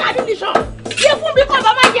 5,000 ẹ̀ka nílì sàn. Yé fún mi kọ́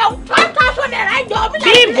bàbá jẹun. 5,000 naira ẹjọ́ mi láti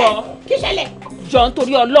rẹ̀. Bímbọ́. Kí ṣẹlẹ̀? Jọ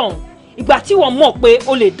nítorí Ọlọ́run. Ìgbà tí wọ́n mọ̀ pé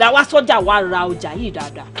o lè dá wá sọ́jà wá ra ọjà yìí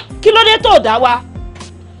dáadáa. Kí ló dé tó dá wá?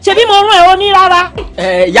 Ṣebí mo rán ẹ ó ní rárá.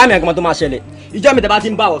 Ìyá mi ẹ̀kan tó máa ṣẹlẹ̀. Ìjọ́ mi tẹ bá ti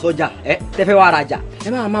ń bá wọ̀ sọ́jà tẹ́fẹ́ wá rajà ẹ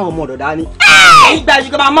máa máa ọmọ ọ̀dọ̀ dání. Ìgbà yìí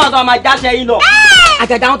kò máa máa tó máa jáṣẹ́ yín lọ.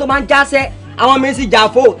 Àjàjà àwọn tó máa ń jáṣẹ́ àwọn mi sì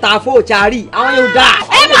jàfó tàfó chari àwọn yóò dá.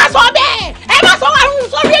 Ẹ má sọ bẹ́ẹ̀ ẹ má sọ wà nínú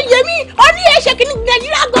sọ́dọ̀ èyí mi ó ní èṣe kí ní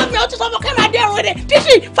Nàìjíríà gọ́ọ̀mì ó ti sọ fún kẹ́mà dẹ́rùn rẹ̀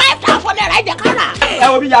títí 5,000 naira ẹ̀jẹ̀ kára. Ẹ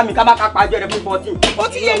wo bí ìyá mi ká má kápá jẹ́ rẹ fún 14. Ó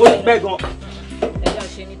ti yé mi. Ó ti pẹ́ gan. Ẹ yà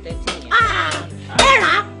ṣe ní 13 yẹn.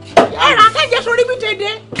 Ẹ rà kẹ́jẹ́ sórí bí tèdè.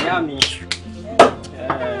 Ìyá mi.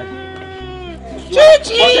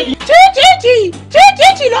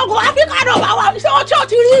 Chichi lọ́gọ̀ Áfíríkà náà wà wà ṣé o tí o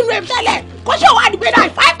ti rí inú ẹ̀ tẹ́lẹ̀ kó ṣe wà dìgbẹ́ náà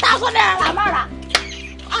 5,000 naira la máa rà.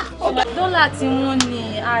 Dọ́là tí wọ́n ní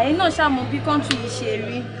ààyè náà ṣàmọ̀ bí kọ́ńtù yìí ṣe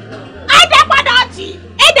rí. Ẹ dá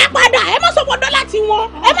padà ẹ má sọ fún dọ́là tí wọ́n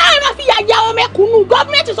ẹ má fìyà jẹ àwọn mẹ̀kúnnù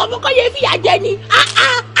gọ́ọ̀mẹ̀ntì sọ fún kọ́ yẹ fìyà jẹ ni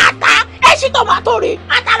ata èsì tòmátò rè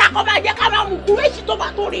atara kọ́ máa jẹ ká máa mú kú èsì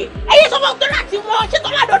tòmátò rè ẹ̀yẹ sọ fún dọ́là tí wọ́n ṣé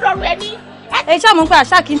dọ́là dọ́dọ̀ rẹ ni. ẹ ṣá mo pé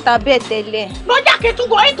àṣà kí n ta bẹ́ẹ̀ tẹ́lẹ̀. Lọ́jà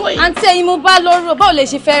kẹtùgọ̀ ètò yìí. Àǹtí ẹ̀yin mo bá lọ́rọ̀ báwo lè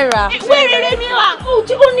ṣe fẹ́ rà. Ìwé rere ni wà.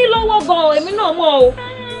 Ó ní lọ́wọ́ gan-an èmi náà mọ̀ o.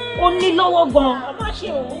 Ó ní lọ́wọ́ gan-an.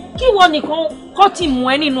 Kí ìwọ nìkan kọ́ ti mú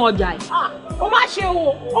ẹ nínú ọjà yìí. Ó má ṣe o.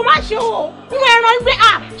 Nínú ẹran gbé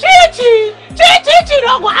chíìchì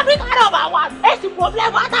lọ́gọ̀ Áfíríkà náà bá wà. Èsì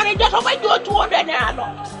pọ̀blẹ́mù àtàrí jẹ́ sọ pé ju 200 naira lọ.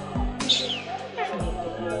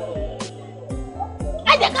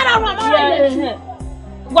 Ẹ jẹ́ kára rún àmọ́ rẹ̀ lè.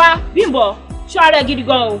 Wá Bímbọ́ ṣọ́ ara ẹ gidi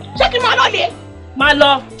gan o. Ṣé kí n máa lọ lé? Máa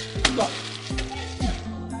lọ.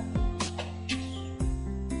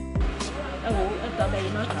 Ẹ wo ẹ tàbí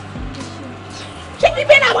ẹ̀yin náà kà. Ṣé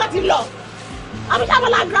bíbẹ́ náà wá ti lọ? Àbí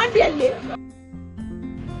sábàlá grand ẹ̀ lé.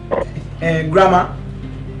 Grandma.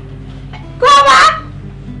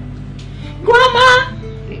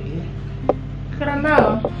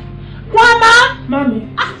 Mommy.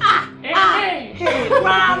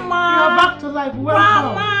 Grandma. You're back to life.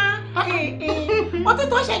 Welcome. What the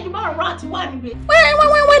tosh you about rat one way?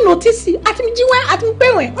 When notice when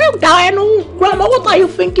down Grandma, what are you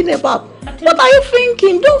thinking about? What are you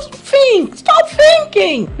thinking? Don't think. Stop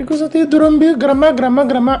thinking. Because I tell you, grandma,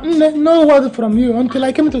 no word from you until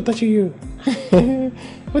I came to touch you.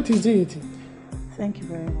 What is it? Thank you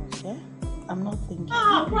very much. Yeah? I'm not thinking.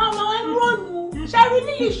 Grandma, I'm wrong. Sherry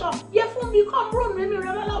Nilishon, you for me come run me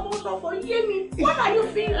for me. What are you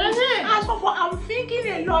thinking? As for I'm thinking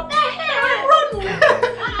a lot.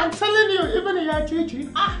 I'm telling you, even if you're Chichi,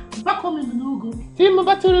 back home in the Nugu. Team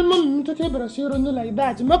battery mum to table like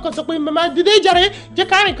that. Moko to Mama, did they jarry?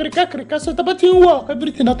 Jakari cricket, so the batting walk,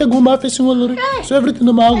 everything at the Guma festival. So everything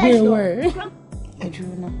no matter go away.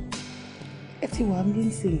 Adriana, if you want me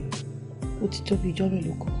to say, what to be Johnny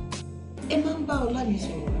Loco? Remember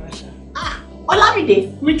Olamide Russia.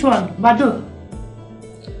 Olamide? Which one? Bado?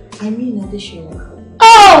 I mean Adeshewa.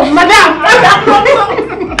 Oh, madam!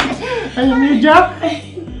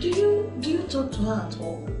 Do you talk to her at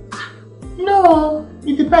all? No,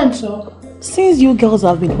 it depends, sir. Since you girls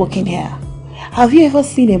have been working here, have you ever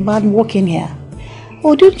seen a man working here?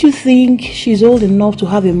 Or don't you think she's old enough to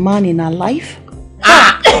have a man in her life?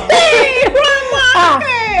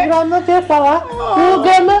 Grandma,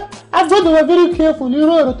 Grandma, I've got to be very careful. You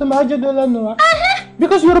know, to imagine the Lanoa.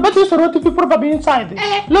 Because Yoruba is to people probably inside.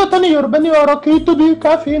 Lotony Yoruba or okay to be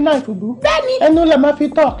coffee knife do. And no lamafi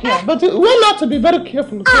talk here. But we're not to be very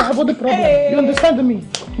careful about the problem. You understand me?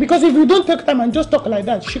 Because if you don't take time and just talk like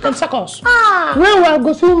that, she can sack us. Where we are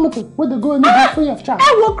go swim with the go and free of charge.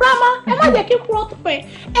 Well, Grandma, am I making front pay?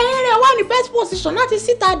 And I want the best position, not to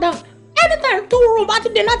sit her down. Anytime 2 room, but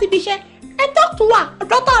they not to be shared. I talk to her,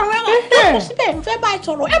 daughter rẹ wá, síbẹ̀ ń fẹ́ báyìí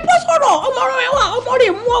sọ̀rọ̀, ẹ bọ́ sọ̀rọ̀, ọmọ rẹ wá, ọmọ rẹ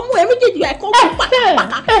mú ọmọ ẹ méjèèjì ẹ̀kọ́ pàkà,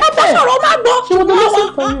 ẹ bọ́ sọ̀rọ̀, má gbọ́,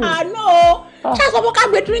 àná ṣé àsọ̀bọ ká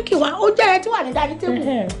gbé dírínkì wá, ó jẹ́ ẹ tí wà ní dáadé tébù.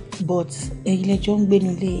 But ẹ̀yin lẹjọ́ ń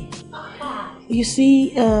gbénu lé, you see,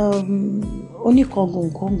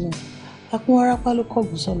 oníkọ̀gùn, akúnwárápá ló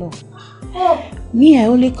kọ̀gùn sọ́lọ̀. Me, I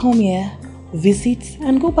only come here, visit,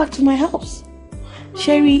 and go back to my house.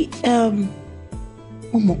 Sherry,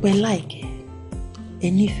 like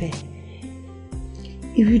anything.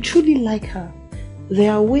 If you truly like her,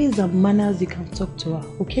 there are ways and manners you can talk to her,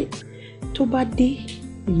 okay? To bad day,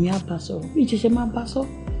 you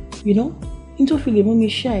know? Into feeling when me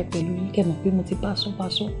shy, you can be multi paso,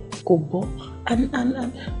 kobo, and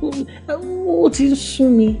what is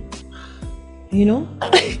me? You know?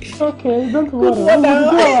 Okay, don't worry.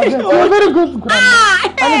 You're very good, Grandma.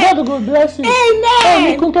 And God will bless you.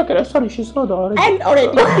 Amen. Sorry, she's not already. And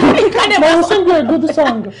already. I will sing you a good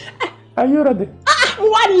song. Are you ready?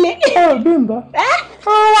 One leg. Oh, Bimba.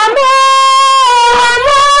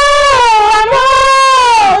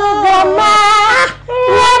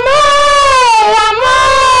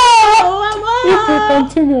 If we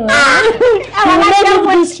continue, you will never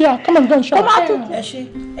do this year. Come on, don't shout.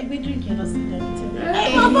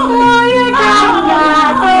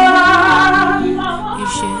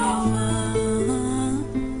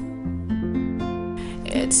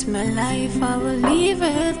 It's my life, I will leave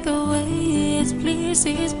it the way it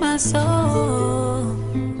pleases my soul.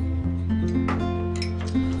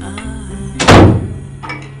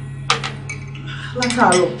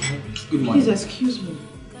 Lataro, good morning. Please excuse me.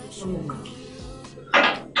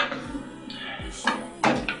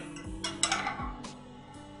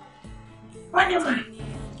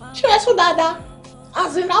 So Dada,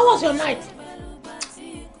 as in, how was your night?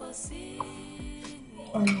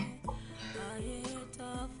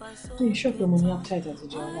 You sure your money appetite at the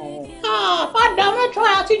job? Father, I'm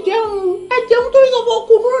trying to jẹun. Ẹ jẹun torí ọmọ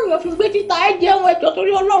ọkùnrin ni òfin gbé títa. Ẹ jẹun ẹjọ́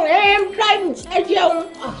torí Ọlọ́run. Ẹ ń drive. Ẹ jẹun.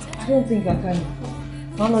 I don't think I can.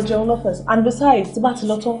 I'm not jẹun lọ́fẹ̀ẹ́. And besides, tí bá ti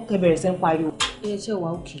lọ tán, ẹ bẹ̀rẹ̀ sí ń pariwo. Ẹ ṣe wà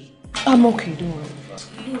okay. I'm okay, don't worry.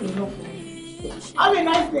 Have a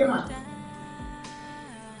nice day, ma.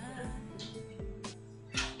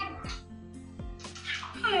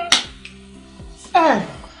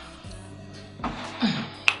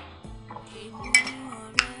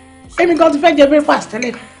 Èmi kan ti fẹ́ jẹ breakfast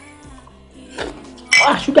tẹ́lẹ̀.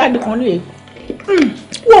 Ṣúgà nìkan lè.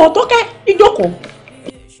 Wọ́n tó kẹ́ ìjókòó.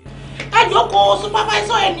 Ẹ jókòó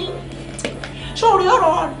supervisor ẹ ní. Sórí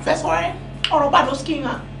ọ̀rọ̀ fẹsọ̀ ẹ ọ̀rọ̀ Badoski ń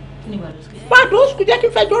hà. Badoski jẹ́ kí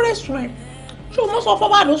n fẹjọ́ rẹ̀ sùn ẹ̀. Ṣé o mọ̀ sọ fún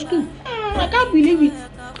Badoski? I can't believe it.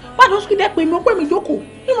 Badoski dẹ́ pé mi ó pè mí jókòó.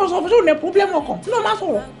 Ní mo sọ fún ṣé o ní problem ọkàn. Ní o má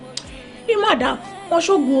sọ̀rọ̀. Ní madam, wọ́n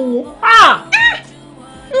ṣógun owó.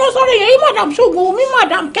 Wọ́n sọ̀rọ̀ yẹn yí madam ṣógun owó mi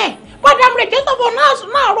madam kẹ́. Madam register for náà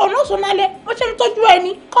rọ̀ náà sọ̀nà lẹ̀. Wọ́n ṣe ń tọ́jú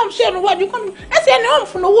ẹni. Come ṣe ẹnu wájú kọ́mi. Ẹsẹ̀ ẹni wọ́n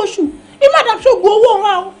fún owó ṣù. Ní madam ṣógun owó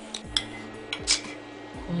wọn o.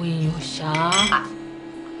 Àwọn èèyàn ṣáá.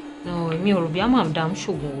 Èmi ò rò bí a madam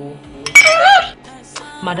ṣògùn owó.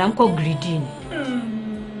 Madam kò greedy ni.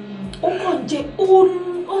 Ó kàn jẹ́ ó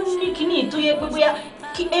ní kíní tó yẹ pé bóyá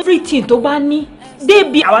kí everything tó bá ní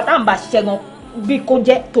débi àwa tá à ń bá ṣiṣẹ́ gan bí kò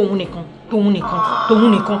jẹ́ tòun nìkan.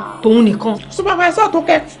 Supervisor tó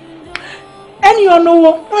kẹ́ ẹnìyàn náwó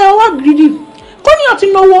ẹ wá greedy kóníyàn ti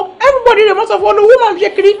náwó everybody rẹ̀ mọ́sọ̀ fún olówó máa ń ṣe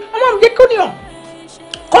kiri ọmọ mi jẹ́ kóníyàn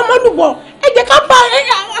kọ́mọ́lùbọ̀ ẹ jẹ́ ká bá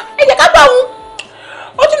òun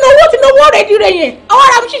ó ti náwó rẹ̀ di rẹ̀ yẹn àwọn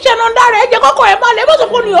ará mi ṣiṣẹ́ náà dára ẹ jẹ́ kọ́kọ́ ẹ̀ balẹ̀ mọ́sọ̀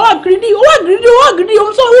fún olówó wá greedy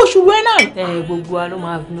òun sọ owó oṣù rẹ̀ náà. Gbogbo wa ló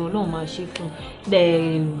máa ní Ọlọ́run máa ṣe fún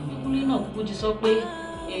un náà kúkú ti sọ pé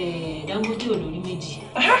Dangote olórí méjì.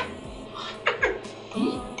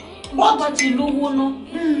 Wọ́n bá ti lówó ná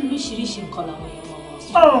oríṣiríṣi nǹkan làwọn èèyàn máa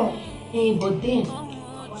sọ. But then wọ́n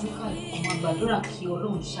ní ká ọmọ gbàdúrà kí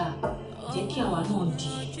Ọlọ́run ṣáà jẹ́ kí àwa náà di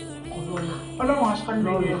ọlọ́lá. Ọlọ́run aṣọ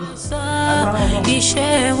lọ́rọ̀.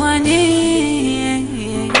 Iṣẹ́ wa ní.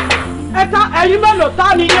 Ẹ̀yin mélòó tá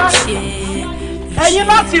ni yá? Ẹ̀yin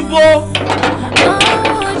láti bo.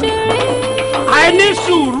 Àìní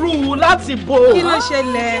sùúrù láti bo. Kí ló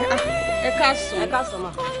ṣẹlẹ̀? Ẹ káàsán mà.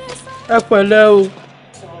 Ẹ pẹ̀lẹ́ o.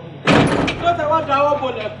 Ló tẹ wá dáwọ́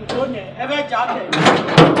bolẹ̀ kù tó yẹn, ẹ fẹ́ jà tẹ̀.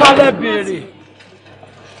 Kálẹ̀ béèrè.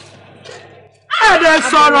 Ẹ̀rẹ̀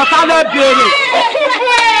sọ̀rọ̀ kálẹ̀ béèrè.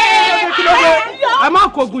 Ẹ má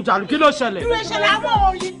kógun jàlù, kí ló ṣẹlẹ̀? Kí ló ṣẹlẹ̀ àwọn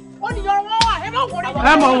òyìn? Oníyàn wọn wà, ẹ má wọlé.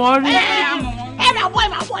 Ẹ mọ̀ wọ́n rí. Ẹ máa bọ̀.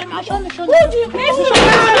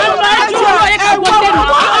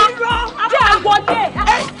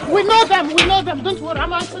 We know them. Don't worry,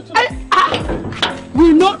 I'm answering to them.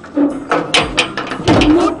 We know.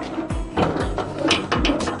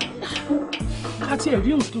 Àti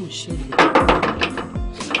ẹ̀rí ohun tó ṣẹlẹ̀.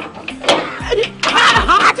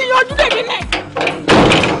 Àti yọjú lè nílẹ̀.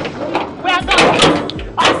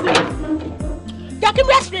 Jẹ́ kí n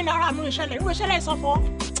bẹ́ẹ̀ explain ara mi ìṣẹ̀lẹ̀ ìsọ̀fọ̀.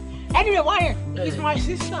 Anyway, why? It's my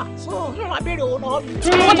sister. So, you know, I better own all.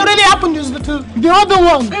 What really happened is that the other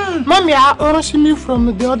one, Mommy, I already me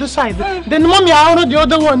from the other side. Then Mommy, I already the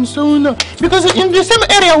other one. So, no. Because in the same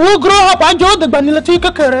area, we grow up, I do the Banila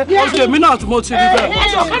Tika Kere. Okay, me not motive.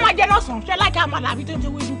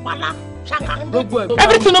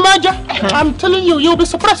 Everything, Amaja. I'm telling you, you'll be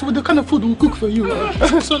surprised with the kind of food we cook for you.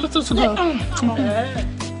 So, let us go.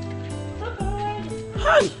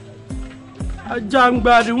 Hi.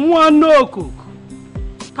 Ajangbari wọn náà kò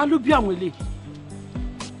ká ló bí àwọn eléyìí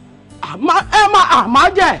àmà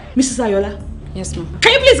jẹ. Mrs. Ayola. Yes, ma'am.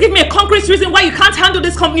 Can you please give me a concrete reason why you can't handle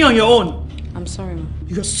this company on your own? I'm sorry, ma'am.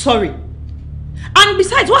 You're sorry. And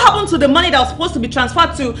besides, what happened to the money that was supposed to be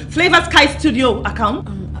transferred to Flavor Sky Studio account?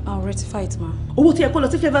 I'll rectify it, ma'am. Owó tí ẹ kó lọ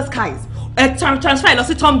sí Flavor Skies, transfer lọ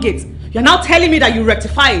sí Tom Gates. You're now telling me that you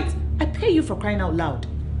rectify it. I pay you for crying out loud.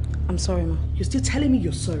 I'm sorry, ma'am. You're still telling me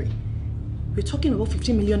you're sorry. We're talking about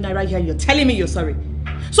 15 million naira here. You're telling me you're sorry.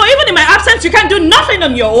 So even in my absence, you can't do nothing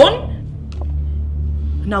on your own?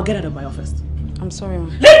 Now get out of my office. I'm sorry, ma'am.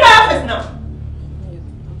 Leave my office now! Yeah,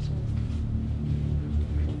 I'm sorry.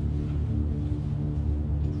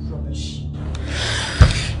 Rubbish.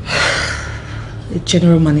 The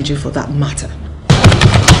general manager for that matter.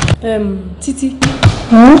 Titi.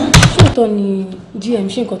 Ṣé ọ̀tọ̀ ni GM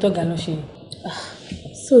ṣe nǹkan tó ga lọ ṣe?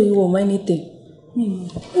 So you won't mind anything.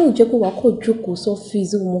 Ó jẹ́ pé wà kó jókòó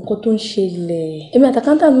sọ́fíìsì wo nǹkan tó ń ṣẹlẹ̀. Èmi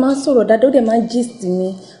àtàkántà máa ń sọ̀rọ̀ dáadáa ó dẹ̀ máa ń gist mi.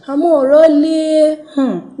 Àmọ́ ọ̀rọ̀ lé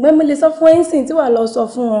gbẹ́mí lè sọ fún ẹ̀yìn tí wà lọ sọ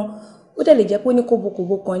fún wọn. Ó dẹ̀ lè jẹ́ pé ó ní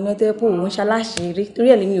kóbokòbo kan iná tẹ́ pé òun ṣaláṣẹ́rí torí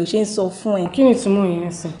ẹ̀ lèmi ò ṣe ń sọ fún ẹ. Kí ni ìtumọ̀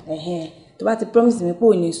yẹn sìn? Tó bá ti promise mi pé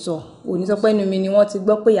ò ní sọ pé ẹnu mi ni wọ́n ti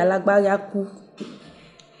gbọ́ pé alágbára kú.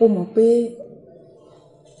 Ó mọ̀ pé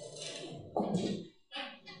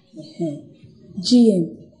GM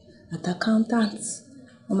àti accountant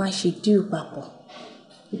wọ́n máa ṣe deal papọ̀.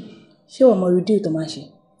 Ṣé wọ́n mọ irú deal tó máa ṣe?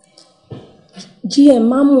 GM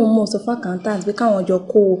máa mú ọmọ sọ fún accountant pé káwọn jọ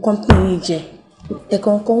kó company yìí jẹ.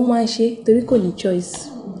 Ẹ̀kọ̀ọ̀kan wọ́n máa ń ṣe torí kò ní choice.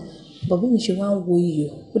 Bọ̀bí mi ṣe wá ń wo iyọ̀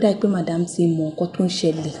ó dà pé madam ti mọ nǹkan tó ń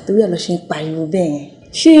ṣẹlẹ̀ torí ẹ̀ lọ ṣe ń pariwo bẹ́ẹ̀ yẹn.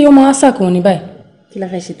 Ṣé ó máa sàkó ní báyìí? Kí la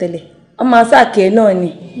fẹ́ ṣe tẹ́lẹ̀? Ọmọ sáàkì ẹ̀ náà ni.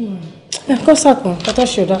 Kọ́ sàkó, kọ́tọ́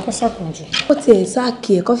ṣe ọ̀dà kọ́ sàkó jù. Ó tiẹ̀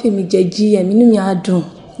sáàkì ẹ̀ kọ́fì mi jẹ GM inú mi á dùn.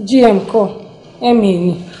 GM kọ́ MA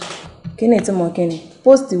ni. Kí ni tí mo kí ni?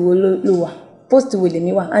 Post wo ló wà? Post wo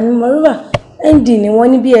lèmi wà? Àní mo rúbà ND ni wọ́n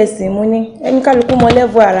ní BSc mú ní ẹni kálukú mọ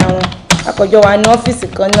level ara wọn. Àkọ́jọ wa ní ọ́fíìsì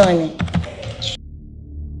kan náà ni.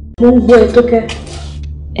 Mo ń gbọ́ ẹ tó kẹ́.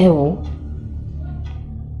 Ẹ wò,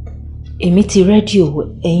 èmi ti rẹ́dí o,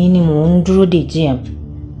 ẹ̀yin ni mò ń dúró de GM.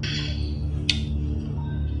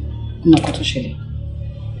 Mo kọ́ tó ṣẹlẹ̀.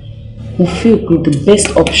 Mo feel good the best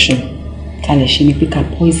option ta lè ṣe ni pé ká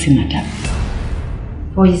poison madam.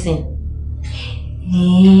 Poison?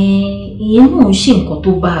 Ìyẹn náà ń ṣe nǹkan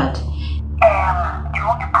tó bad. The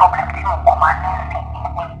only problem tí mo kọ́ máa ní sí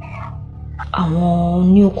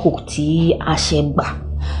àwọn new cook tí a ṣe gbà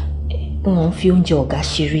wọ́n ń fi oúnjẹ ọ̀gá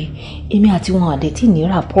ṣeré, èmi àti wọn àdẹ tí ní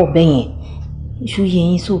rapport bẹ́yẹn ṣú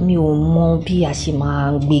yẹyin so mi ò mọ bí a ṣe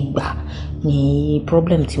máa gbé gbà ní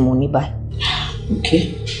problem tí mo ní báyìí. Ok,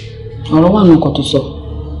 ọ̀rọ̀ wà ní nǹkan tó sọ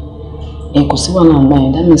ẹ̀ kò sí wà náà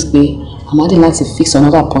báyìí, that means pé àmàdé láti fix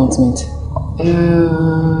another appointment.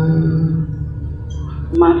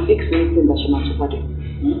 Máa fix anything that she máa tún padà.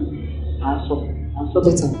 I'll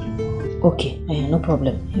better. Okay, no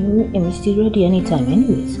problem. I'm still ready anytime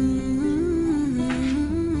anyways.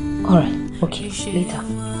 Alright, okay, later.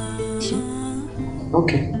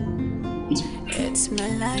 Okay. It's my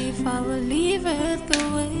life, I will leave it the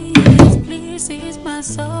way it pleases my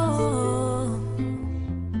soul.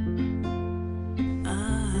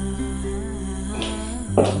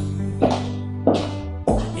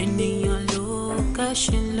 And in your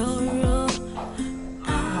location, Loro,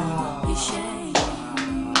 I'll be sharing.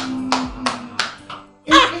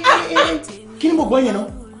 Kí ni mo gbọ́ yẹn náà?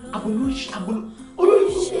 Agolo.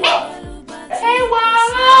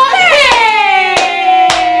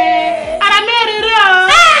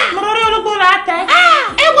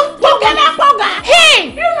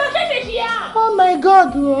 Oh my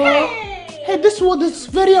God, hey, this world is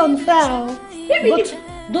very unfair. But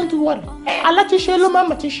don't worry. I'll let you share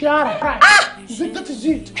Mama Tishara. That is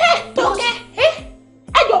it.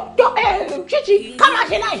 Chichi, come on,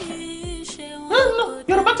 tonight. No,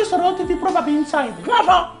 you're about to surround the probably inside.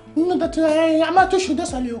 No, that I'm not too sure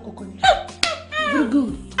that's a little cocoon. Very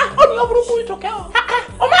good. On your room, it's okay.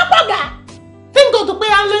 Oh, my bugger. Think of the way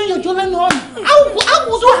I learn your children on. I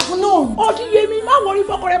would have known. Oh, do you mean my worry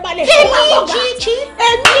for Korebale?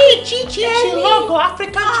 Chichi, logo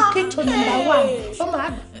African chicken number one. Oh,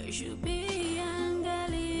 my.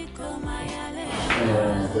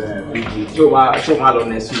 Ṣé o máa lọ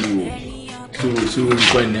nẹ́sí o sí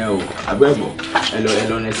orúkọ ẹ̀ náà o àgbẹ̀bọ̀ ẹ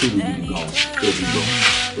lọ nẹ́sí ìlú gidi gan tó fi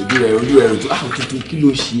gbọ́ ojú rẹ̀ tó tuntun kí ló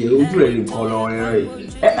ṣe ojú rẹ̀ nǹkan lọ rẹ̀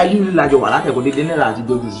rẹ̀ ayé ní ìlàjọ wà látẹ̀kọ́ dédé náírà àti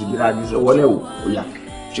gbójú sí bí rájú sọ́wọ́ náà ó yà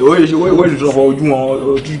ṣe wọ́n ìlú sọ́fọ́ ojú wọn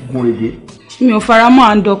ojú gun rege. Mi ò faramọ́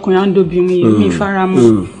àǹdọkùnrin àǹdọbìnrin yìí mi faramọ́.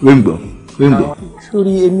 Wéǹgbọ̀n.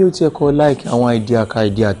 Sórí èmi ò tiẹ̀ kọ́ like àwọn idea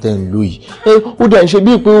tẹ̀ ń lò yìí. Ó dẹ̀ ń ṣe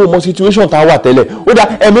bí pé o mọ situation tá a wà tẹ́lẹ̀. Ó dá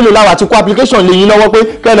ẹ̀mí lò láwa ti kó application lè yín lọ́wọ́ pé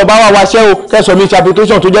kẹ́ ẹ lọ bá wá wáṣẹ́ o kẹ́ ẹ submit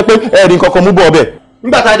application tó jẹ́ pé ẹ̀rí kankan mú bọ̀ ọbẹ̀.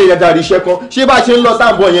 Nígbà tá a lè yàgà àríṣẹ́ kan ṣé bá a ṣe ń lọ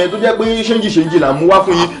táàbọ̀ yẹn tó jẹ́ pé ṣéǹjì là ń mú wá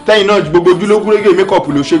fún yín tẹ́yìn náà gbogbo ojúlógún régé makeup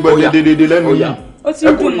ló ṣe gbọ́ dédédé lẹ́nu yìí. Ó ti ń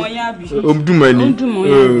dùn mọ́ yá bí. Ó ń dùn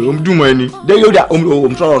mọ́ ẹni. Dé yóò dà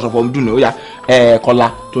òun sọ̀rọ̀ sọ̀fọ̀ òun dùn ní ó yà Kọ́lá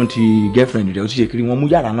tó ń ti girlfriend rẹ̀ ó ti ṣe kiri wọn mú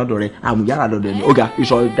yàrá náà dọ̀rẹ́ àmú yàrá dọ̀rẹ́ ni ó ga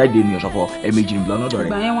iṣọ́ jáde ní ọ̀sọ̀fọ̀ ẹ̀mejì nìbọn náà dọ̀rẹ́.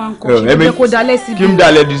 Ìgbà yẹn wà ń kọ́ ṣe kó dalẹ̀ síbi. Kí n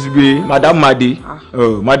dalẹ̀ disibe Madam Made.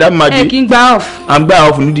 Ẹ kí n gba off. À ń gbà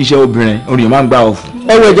off nídìí iṣẹ́ obìnrin orin máa ń gbà off.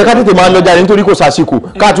 Ẹ wo ẹ̀jẹ̀ ká tètè máa lọ jáde nítorí kò sàsìkò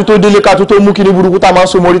ká tún tó délé ká tún tó mú kíní burúkú tá máa ń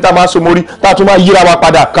so mórí tá tún máa yíra wa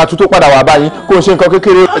padà ká tún tó padà wà báyìí kó n ṣe nǹkan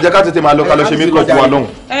kékeré. Ẹ jẹ́ ká tètè máa lọ ká lọ ṣe makeup wa lọ́hùn.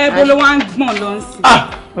 Ẹ bolo wa ń gbọ̀n lọ sí.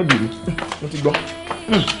 Má bìrì mo ti gbọ́.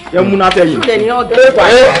 Yẹ múná tẹ̀yìn.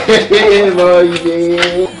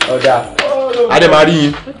 Ọ̀dà adé máa rí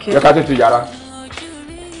yín yẹ ká tètè yára.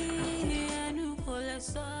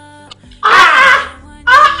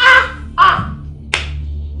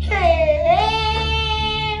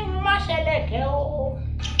 Má ṣẹlẹ̀ kẹ́ o.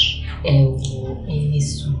 Ẹ wo ẹni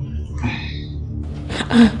sùúrù.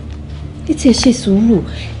 Títí ẹ ṣe sùúrù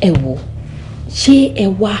ẹ wò ṣé ẹ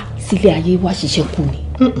wá sílé ayé wá ṣiṣẹ́ kù ni.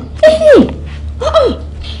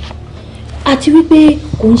 Àti wípé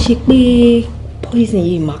kò ń ṣe pé reason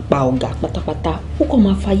yìí máa pa ọ̀gá pátápátá ó kàn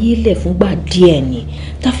máa fàyè lẹ̀ fúngbà díẹ̀ ni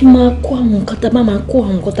tá fi máa kó àwọn nǹkan tá bá máa kó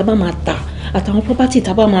àwọn nǹkan tá bá máa tà àtàwọn property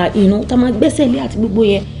tá bá máa tá máa gbẹ́sẹ̀ lé àti gbogbo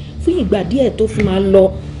yẹn fún ìgbà díẹ̀ tó fi máa lọ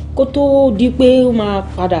kó tó di pé ó máa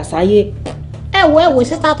padà sáyé. ẹ wo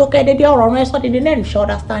sísá tó kẹ́ dédé ọ̀rọ̀ rẹ sọ dédé náà ní ṣe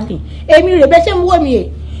understanding èmi rè bẹ́ẹ̀ ṣe ń wò mí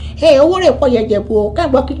owó rẹ̀ pọ̀ yẹ̀jẹ̀bù o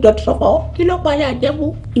kẹ́gbọ́n kí dọ̀tí sọ̀fọ̀ kí ló parí àjẹbù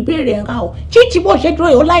ìbéèrè ẹ̀ka o chíìtì bó ṣe dúró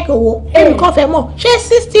yìí ó láìkè owó èmi kan fẹ́ mọ̀ ṣé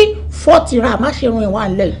 60-40 ra má ṣe rún ìwà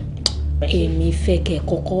ńlẹ̀. èmi fẹ́ kẹ́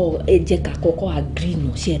jẹ́ ká kọ́kọ́ agree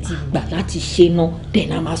náà ṣe ti gbà láti ṣe náà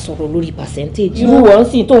then a máa sọ̀rọ̀ lórí percentage. irú wọ́n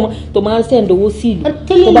sì tó máa ń send owó sí ìlú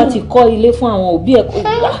tó bá ti kọ́ ilé fún àwọn òbí ẹ̀ kó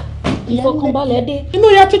wá ìfọkànbalẹ̀ dé. You know,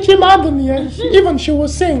 your teacher Madam, even she will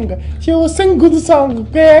sing good song.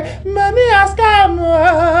 Many has come,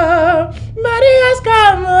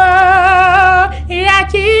 yeah,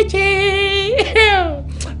 Chichi.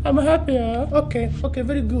 I'm happy. Okay,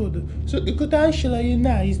 very good. So, écoute, Angela, you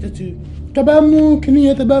nice that you. Tabamu, kini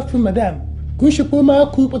ya tabafu, madam. Kunshi poma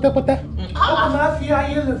ku pota. I'm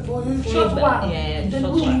for you. Short one. The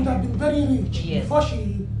woman have been very rich before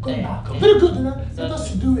she come back. Very good, let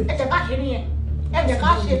us do it.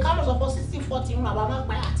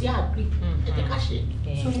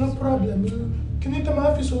 So no problem. Can you come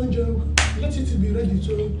office or joke? Let it be ready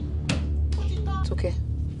so. It's okay.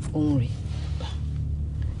 Only.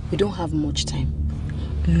 We don't have much time.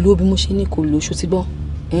 Lo bí mo ṣe ní kó lo ṣó ti gbọ́.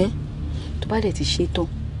 Tó bá dẹ̀ ti ṣe tán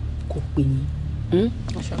kó pè mí.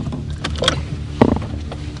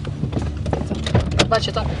 Tó bá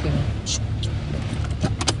ṣe tán kó pè mí.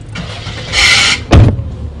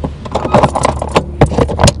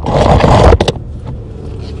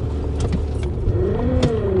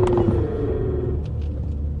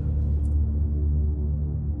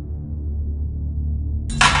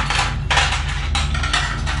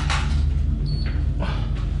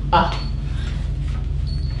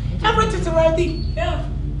 Everything's ready. Yeah.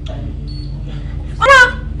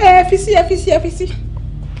 FEC.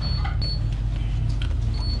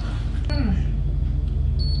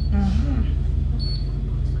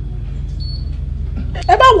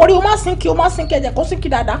 Ẹ bá wọrí o máa sìnkì ẹ̀jẹ̀ kó sìnkì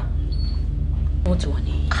dáadáa. Wọ́n ti wà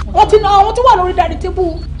ní. Wọ́n ti wà lórí dáadé tébù.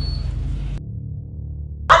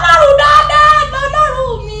 Ọlọ́run dáadáa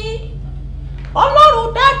lọ́lọ́run mi. Ọlọ́run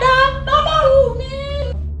dáadáa lọ́lọ́run mi.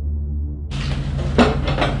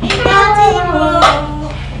 Ìgbà tí mo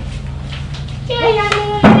ṣe yanu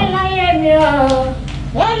láyé mi o.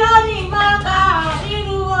 Èló ni máa ka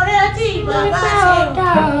nínú ọ̀rẹ́ tí bàbá ṣe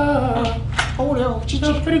dá. Oh,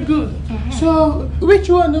 so pretty good. So, which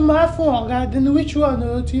one am I for, God? And which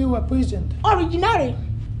one to you were present? Originally,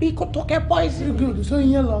 we could talk a poison. Pretty good. So, in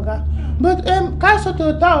your longer. But, Kaiso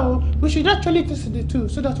to Tao, we should actually test the two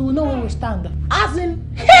so that we know where we stand. As in,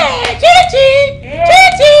 hey, Chichi!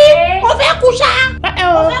 Ovekusha!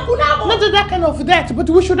 Not that kind of that, but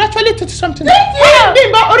we should actually teach something.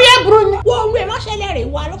 Okay,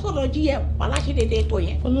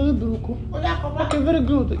 very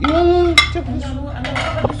good. You will take this one.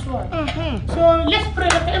 So let's pray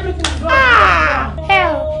that everything is going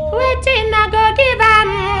hell, waiting I go give him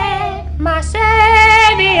my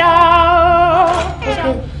savior.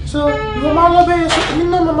 Okay, so Mama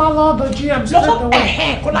Lord, the GM straight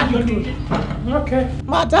away. Okay.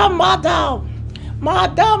 Madam. Madam.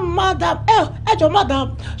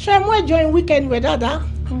 Ṣé mo enjoy weekend with dada?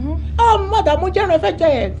 Madam, mo jẹ́ ìrànfẹ́ jẹ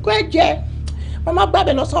ẹ̀ kó ẹ jẹ. Mama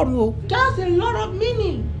gbàgbé lọ sọ́run o. There's a lot of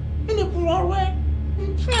meaning in the Purorwe.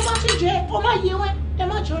 Ṣé ẹ bá ti jẹ, ọ máa yẹ wẹ́, ẹ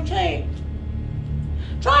má jọ jẹ ẹ̀.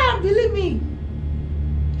 Try and believe me.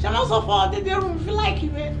 Ṣé mo sọ fún ọ dédé room feel like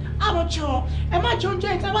it, I'm not sure. Ẹ má jọ jẹ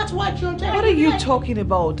ẹ̀, ẹ má ti wá jọ jẹ ẹ̀. What are you talking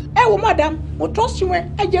about? Ẹ wo madam, mo trust you ẹ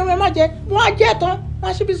jẹun ẹ má jẹ, mo á jẹ tán.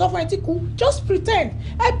 Wọ́n ṣe bí sọ fún ẹ tí kú. Just pretend.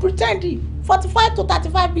 I pretend 45 to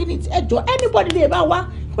 35 minutes. Ẹ jọ anybody lè bá wá.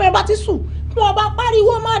 Kí wọ́n bá ti sùn. Kí wọ́n bá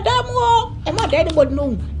pariwo madam o. Ẹ má dá anybody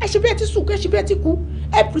lóhùn. Ẹ ṣe bí ẹ ti sùn, kí ẹ ṣe bí ẹ ti kú.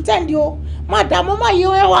 Ẹ pretend o. Madam o máa yẹ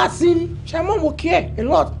ẹ wá sí ni. Ṣé mo mọ̀ kí ẹ a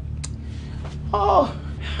lot? Oh.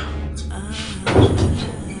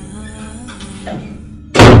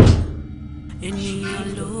 Ènìyàn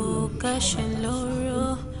ló kẹ́sẹ̀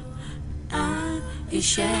lóró.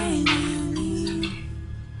 Iṣẹ́ ènìyàn ni.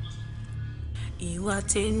 Ìwà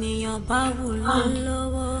tènìyàn bá wù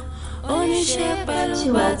lọ́wọ́. Ó ní ṣe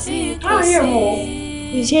pẹ̀lú bàtí kò sí.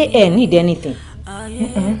 Ṣé ẹ need anything?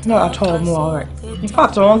 No, at all, mo alright. In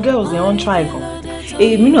fact, our girls they won't try gan.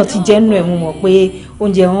 Èmi náà ti jẹ́ nínú ẹ̀ mú mọ̀ pé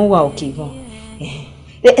oúnjẹ wọn wà òkè gan.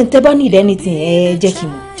 Tẹ́ bá need anything ẹ jẹ́ kí n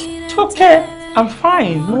mọ̀. It's okay. I'm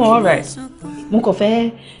fine. Mo alright. Mo kàn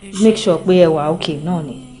fẹ́ make sure pé ẹ wà okay náà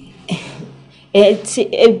ni.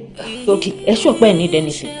 Okay, ẹ sure pé ẹ need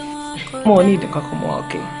anything. More need to come more,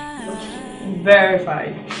 okay?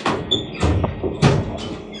 Verified.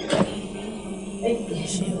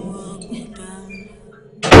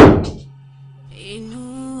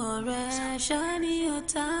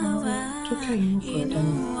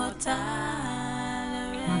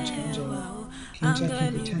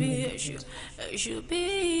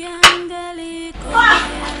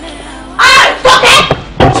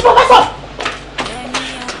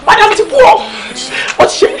 Madam ti kú o. Ó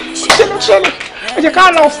ti ṣe ni. Ẹ jẹ́ ká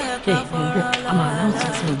lọ. I'm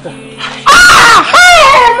announcing something.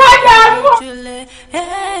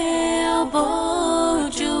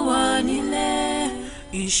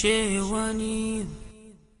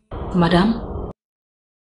 Madam.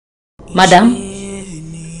 Madam? Madam?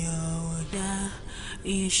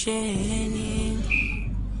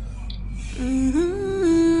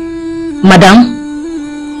 Madam?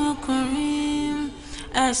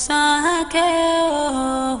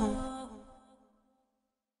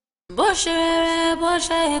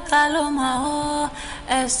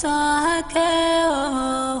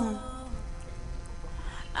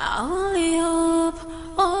 I only hope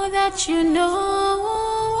all that you know.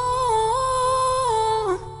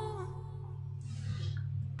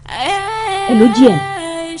 Hello, GM.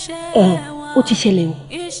 Ó ti ṣẹlẹ̀ o.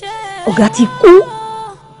 Ọ̀gá ti kú.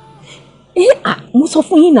 Mo sọ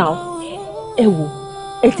fún yín náà. Ẹ wò,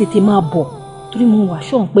 ẹ tètè máa bọ̀. Torí mo wà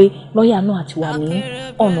ṣọ́n pé lọ́ọ̀yà náà ti wà ní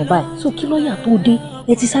ọ̀nà báyìí. So kí lọ́ọ̀yà tó dé,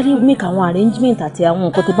 ẹ ti sáré make àwọn arrangement àti àwọn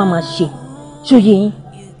nǹkan tẹ́ bá máa ṣe. Ṣé ó yé yín?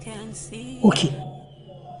 Okay.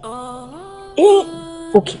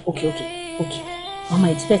 Okay. Mama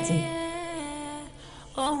expecting.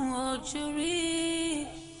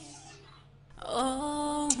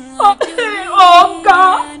 Oh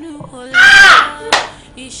God!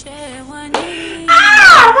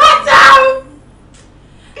 Madam!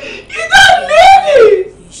 You don't need it!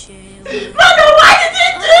 Madam, why did you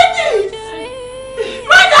do this?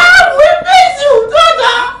 Madam, we miss you,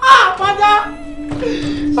 daughter! Madam!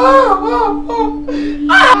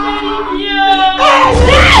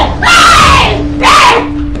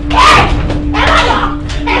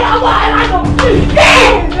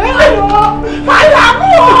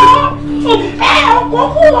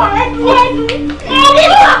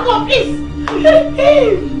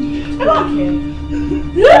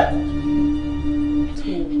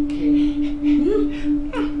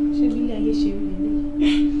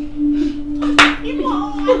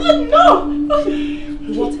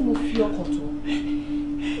 Ìwọ tí mo fi ọkàn tó.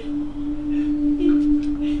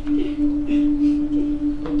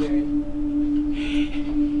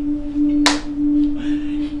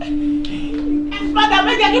 Madam, I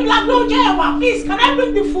give black no jail, please. Can I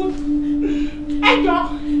bring the food? Hey, yo.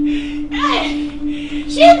 Hey,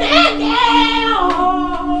 she's there.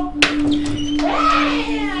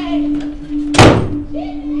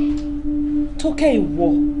 Tókẹ́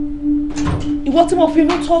ìwọ tí mo fi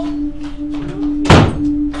inú tọ́.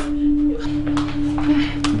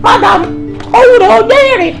 Madam, òun rẹ̀ ò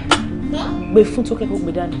léèrè. Gbé fún Tókẹ́ kó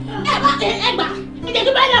gbé dání. Ẹgbà,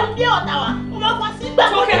 ìjẹ́jú bá yà bí ọ̀tá wa, mo máa pa sí gbà.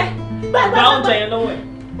 Tókẹ́, gba oúnjẹ yẹn lọ́wọ́ ẹ̀.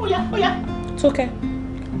 Ó yá. Tókẹ́,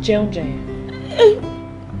 jẹ oúnjẹ yẹn.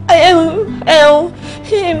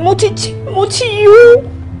 Mo ti yó.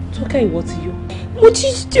 Tókẹ́ ìwọ ti yó. Mo ti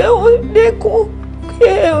jẹun lẹ́kọ̀ọ́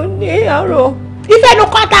ní àárọ̀. Ìfẹ́nu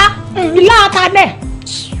kọ́ta, ìlà ata náà.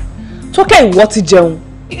 Tókẹ́ ìwọ ti jẹun.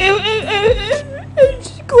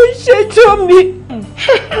 Kò ṣẹjọ́ mi.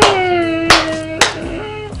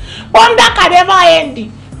 Wọ́ndà kàdébà ẹ̀ndì.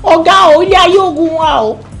 Ọ̀gá ò ilé ayé ogun wa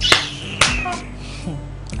o.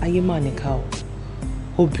 Ayé máa nìka o.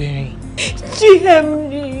 Obìnrin. GM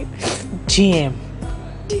ni. GM.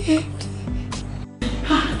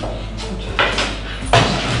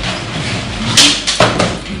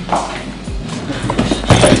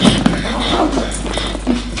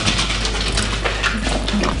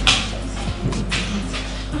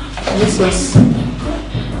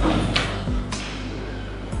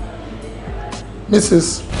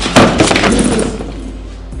 Mrs.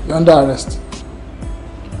 You're under arrest.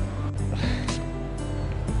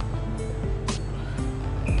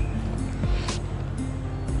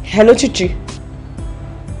 Hello, Chichi.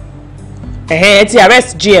 Ti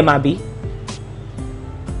arrest GM àbí?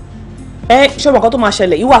 Ṣé mo kan tó máa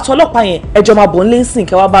ṣẹlẹ̀? Ìwọ àti ọlọ́pàá yẹn ẹ jọ máa bọ̀ nle ńsìn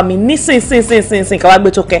kẹ́ wá bá mi ní sìn kẹ́ wá gbé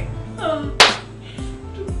Tókẹ́.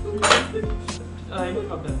 No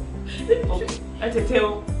problem. Okay. Ẹ tètè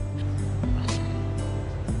o.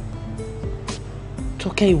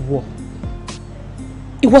 Tókẹ́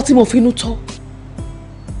ìwọ tí mo fi inú tọ́.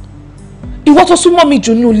 Ìwọ tó súnmọ́ mi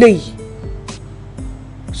jù nínú ilé yìí.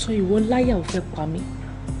 So ìwọ láyà ò fẹ́ pa mí.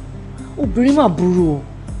 Obìnrin mà burú o.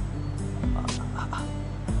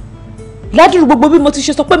 ládùúrú gbogbo bí mo ti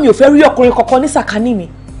ṣe sọ pé mi ò fẹ́ rí ọkùnrin kankan ní sàkání mi.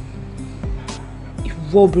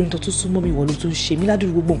 Ìwọ obìnrin tó tún súnmọ́ mi ìwọ ló tún ṣe mí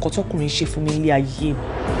ládùúrú gbogbo nǹkan tọkùnrin ṣe fún mi nílé ayé mi.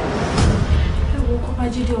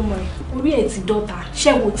 Jíde ọmọ ẹ orí ẹ ti dọ́ta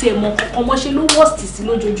ṣẹ́wó tí ẹ mọ ọmọ ṣe ló wọ́ọ̀sì sí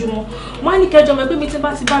lójoojúmọ́ wọ́n á ní kẹjọ mọ̀ pé mi ti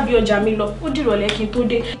bá bí ọjà mi lọ ó dìrọ̀lẹ́ kí n tó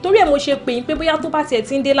dé torí ẹ mo ṣe pè yín pé bóyá tó bá tiẹ̀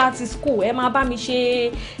ti ń dé láti school ẹ máa bá mi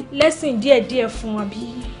ṣe lẹ́sìn díẹ̀díẹ̀ fún wa bí.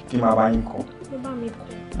 Kí máa bá yín kọ́? Ló bá mi kọ́.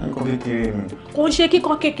 Kíkọ́ kékeré mi. Kò ń ṣe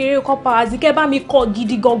kíkọ́ kékeré kọ́ pa àzíkẹ́ bá mi kọ́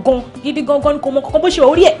gidi gangan ni kò mọ kọ́kọ́ bó ṣe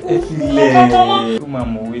orí ẹ̀. Ẹ sílẹ̀ tó máa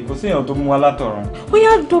mọ̀ wí kò sí èèyàn tó mú wa látọ̀run. Bóyá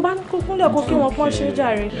tó bá ní kúnlẹ̀ kó kí wọn pọ́n ṣe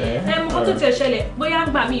jàre. Mo kọ́ tó tiẹ̀ ṣẹlẹ̀ bóyá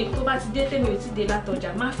gbà mí tó bá ti dé tèmi ò ti dé látọjà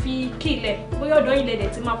má fi kílẹ̀ bóyá ọ̀dọ́ ilẹ̀ dẹ̀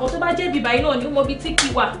ti máa kọ́ tó bá jẹ́ bíbá iná ni ó mọ bí tí kì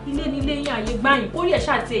wà ilé nílé yín àyè gbáyìn orí ẹ̀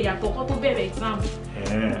ṣáà ti ẹ̀yàtọ̀ kọ́ tó bẹ̀rẹ̀ exam.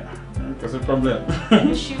 Kò sí problem.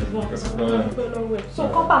 Kò sí problem. So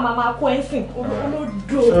kọ́pà máa kó ẹ̀ sìn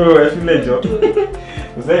olódò. Ẹ fi lè jọ.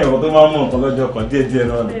 Kò sẹ́yìn ọkọ tó máa ń mọ̀ nǹkan lọ́jọ́ kan díẹ̀díẹ̀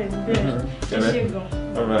náà ni. Bẹ́ẹ̀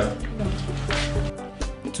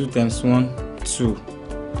 2 times 1 2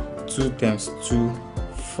 2 times 2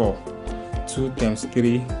 4 2 times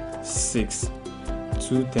 3 6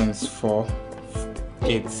 2 times 4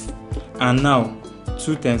 8 and now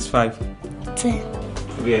 2 times 5 10.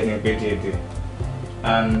 We are going to pay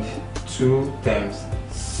and 2 times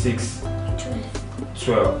 6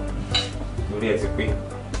 12. We are going to pay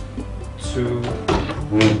 2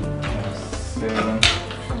 7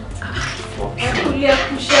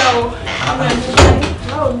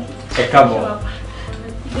 Ẹ káàbọ̀.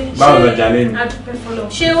 Báwo lọjà lẹ́nu?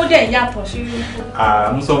 Ṣé ó dẹ̀ yàtọ̀ sí rí?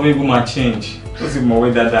 Mo sọ fún ibú máa change. Ó sì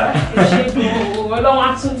mọ̀wé dáadáa. Ẹ ṣe gan-an, Ọlọ́run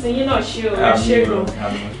á tún ti yín náà ṣe o, ẹ ṣe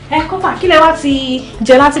gan-an. Ẹ kọ́pà kí lẹ wá ti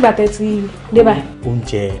jẹ látìgbà tẹ́ ti dé báyìí?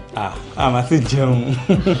 Oúnjẹ àmà sì jẹun.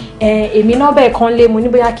 Èmi náà bẹ́ẹ̀ kan lé mo ní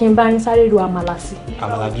bóyá kí n bá yín sáré ro àmàlà sí.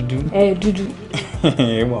 Àmàlà dúdú? Dúdú.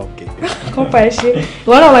 Ẹ wà òkè. Kọ́pà ẹ ṣe.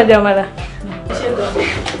 Ìwọ náà máa jẹ àmàlà.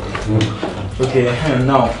 Okay,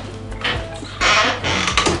 now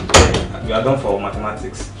we are done for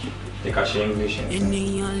mathematics. Take a share English.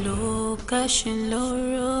 Ènìyàn ló kẹ́sìn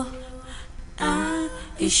lóró,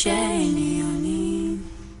 iṣẹ́ ènìyàn ni.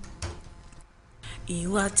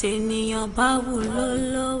 Ìwà tènìyàn bá wù ló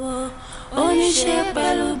lọ́wọ́, ó ní ṣe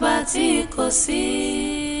pẹ̀lú bá tí kò sí.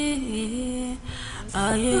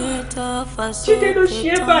 Ayé tó fà sókè tán. Jídé ló ṣe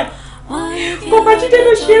é báyìí. Bàbá Jídé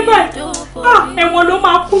ló ṣe é báyìí. Ẹ̀wọ̀n ló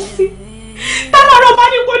máa kú sí. Táwọn ọ̀rọ̀ bá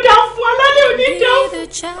ní kó dá fún alálẹ̀ òní dá fún.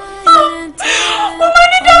 Mo máa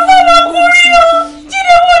ní dá fún ọmọkùnrin o.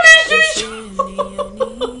 Jídé wọ́n lè ṣíṣú.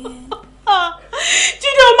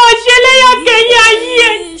 Jídé o máa ṣe lẹ́yà kẹ́yìn ayé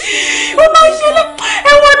ẹ̀. O máa ṣe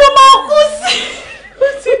ẹ̀wọ̀n ló máa kú sí. Ó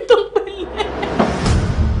sì tó pẹ̀lẹ́.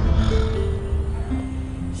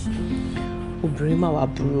 Obìnrin máa wà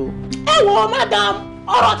burú. Ẹ wo madam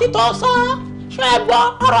ọ̀rọ̀ títọ́ sọ ṣé ẹ gbọ́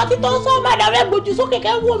ọ̀rọ̀ títọ́ sọ madam ẹ gbójú sókè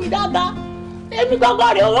kẹ́ wò mí dáadáa èmi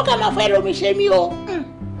gbọ́ngàn rẹ̀ owó kẹ́ máa fẹ́ lómi ṣe mí o.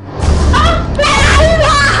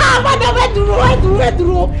 Madam ẹ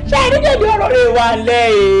dúró ṣé ẹ ní dédé ọ̀rọ̀ rẹ̀ wà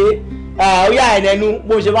lẹ́yìn ó yà ẹ̀nẹ́nu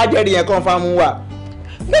bó ṣe bá jẹ́rìí yẹn kàn fáwọn wà.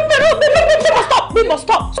 We must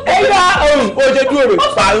stop. Ẹ yá ó ṣe dúró rẹ̀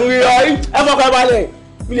pàrọ̀ ẹ fọkàn balẹ̀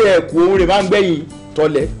ilé ẹ̀kú òun rẹ̀ máa ń gbẹ̀yìn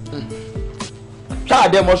tọ́lẹ̀ ṣáà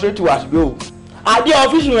demonstrate wà síbí o àdé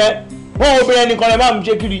ọ́fíìsì rẹ̀ wọ́n obìnrin ẹnìkan rẹ̀ máa ń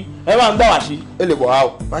ṣe kiri ẹ máa ń gbà wá sí ẹ lè bọ̀ wá o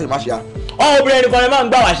báyìí má ṣe á wọ́n obìnrin ẹnìkan rẹ̀ máa ń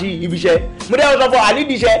gbà wá sí ibi iṣẹ́ mo dẹ́ sọ fún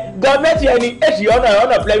ànídìíṣẹ́ gọ́ọ̀mẹ́ntì ẹni èsì ọ̀nà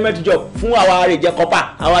employment job fún àwa rẹ̀ jẹ́ kọ́pà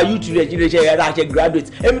àwa youth rẹ̀ jí lè ṣe ẹ̀rọ àṣẹ graduate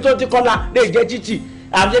èmi tó ti kọ́lá lè jẹ́ títì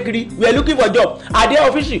àṣekiri we are looking for job àdé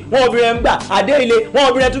ọ́fíìsì wọ́n obìnrin ẹ̀ ń gbà àdé ilé wọ́n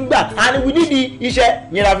obìnrin ẹ̀ tún gbà and we need iṣẹ́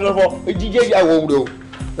yẹn la fi sọ fọ jíjẹ́ ẹ̀wọ̀ òun rẹ̀ o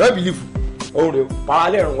don't believe òun rẹ̀ o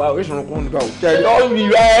paralẹ́ ẹ̀rùn wa orísun kún nígbà o tẹ̀lé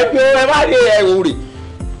ọ̀hún ẹ̀ pé ẹ má dé ẹ̀ òun rẹ̀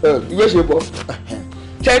ìwé ṣe bọ́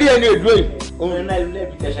tẹ̀lé ẹni èdúró yìí òun náà ilé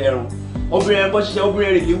ẹ̀bí tẹ̀sẹ̀ ẹ̀rùn obìnrin ẹ̀ bọ́ ṣiṣẹ́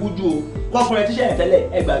obìnrin rẹ̀ lè wújú o kọ́kùnrin tíṣẹ́ ẹ̀ tẹ́lẹ̀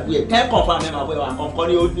ẹ̀ gbàgbé ẹ̀ kẹ́ kọ̀ǹfà mẹ́ma fún ẹ̀ wà kọ̀ǹkọ́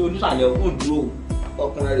ní onísàlẹ̀ òun dúró o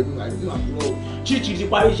ọkùnrin rẹ̀ gbìyànjú dúró o chichi ti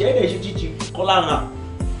parí iṣẹ́ ẹ̀ ṣe chichi kọ́lá ńlá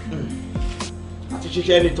àti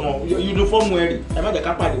ṣiṣẹ́ ẹni tán yunifọ́ọ̀mù ẹ̀rì ẹ̀ má jẹ́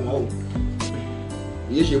ká pàdé wọn o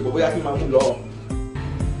ìyé ṣe bọ̀ bóyá kí n máa mú lọ.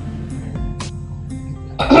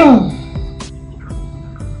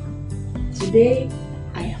 Today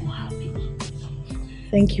I am happy.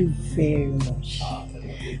 Thank you very much.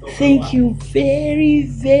 Thank you very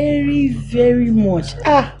much.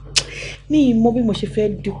 Mi mọ bí mo ṣe fẹ́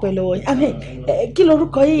dúpẹ́ lọ́wọ́ yín. Àmín. Kí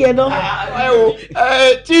lorúkọ yín yẹn náà?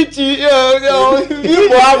 Títí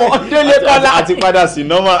ìbò àmọ́ Délé Kọ́lá. Àti padà sí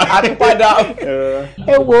nọ́mà. Àti padà.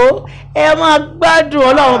 Ẹ wo ẹ máa gbádùn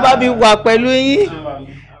Ọlọ́run bá mi wà pẹ̀lú yín.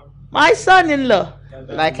 My son-in-law,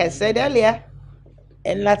 like I said earlier,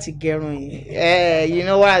 ẹ láti gẹrun yìí. You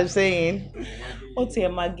know what I'm saying? Ó tiẹ̀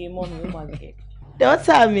máa gé mọ́ mi, ó máa gé.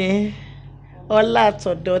 Dọ́tà mi, ọlá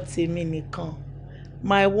àtọ̀dọ̀ tèmi nìkan,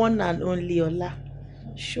 my one and only ọlá.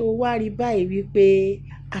 Ṣó wá rí báyìí wípé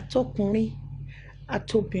àtọkùnrin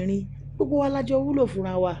àtobìnrin gbogbo wa lájọ wúlò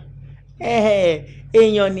fúnra wa.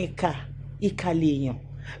 Èèyàn nìkà, ìkà lèèyàn.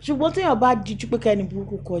 Ṣùgbọ́n téèyàn bá dijú pé kẹ́ni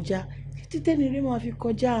burúkú kọjá, títẹ́ni rí máa fi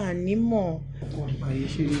kọjá ànímọ̀.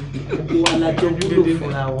 Gbogbo wa lájọ wúlò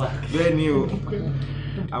fúnra wa. Bẹ́ẹ̀ ni o,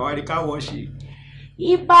 àwa rí ká wọ́ ṣe.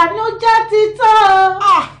 Ìbànújẹ́ ti tán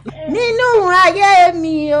nínú ayé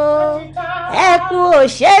mi o, ẹkún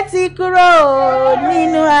òṣè ti kúrò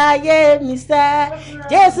nínú ayé mi sẹ́.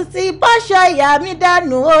 Jésù ti bọ́ṣọ ìyà mi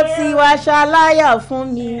dànù, ó ti wá ṣaláyọ̀ fún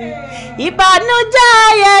mi. Ìbànújẹ́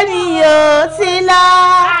ayé mi o ti lọ,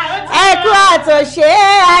 ẹkún àtòṣe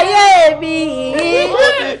ayé mi. Ẹ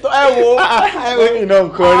wo iná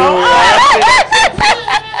nǹkan ni.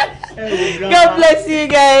 God bless you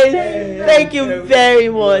guys. Thank you very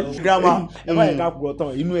much. Grandma, ẹ má yẹ ká kúrò tán,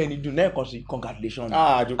 inú ẹni dùn náà kàn sí congratulations.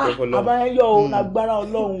 Dúpẹ́ fọlọ́run. Àbáyọ o, lágbára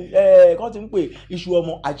Ọlọ́run, kàn ti ń pè iṣu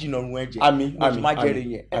ọmọ ajínọrun ẹ̀jẹ̀. Àmín, àmín, má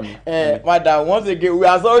jẹ́rìí yẹn. àmín. Madam, once again, we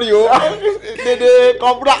are sorry o. Dédé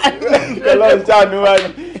kọ́púrà. Ọlọ́run ṣàánú wa ni.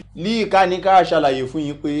 Ní ìkànnì ká ṣàlàyé fún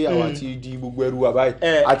yín pé àwa ti di gbogbo ẹrù wa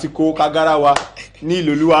báyìí àti kó kágára wa ní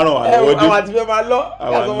ìlòlúwa ràn wá lọ́wọ́ dé. Àwọn àti fẹ́ máa lọ.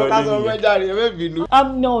 Kásán fẹ́ jáde, ẹ fẹ́ bínú.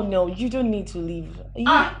 No, you don't need to leave.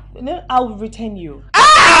 I will retain you.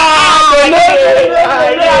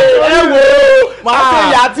 Máa ṣe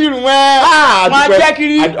ìyá tí rùn ẹ́. Máa jẹ́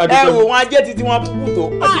kiri wò wọ́n á jẹ́ títí wọ́n kúkú tó.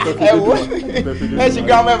 Ẹ ṣì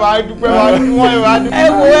gan mẹ́fà á dúpẹ́ wọ́n wá dúpẹ́.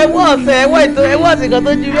 Ẹ̀wọ̀ ọ̀sẹ̀ ẹ̀wọ̀ ọ̀sẹ̀ kan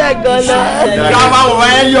tó ju bẹ́ẹ̀ gan lọ. Ká máa wọ̀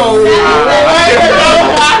ẹ́ yọ̀ o.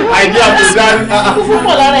 Àìdí àbùdá. Fúnfún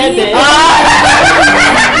pọ̀ lára ẹ̀dẹ̀.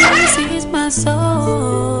 This is my soul.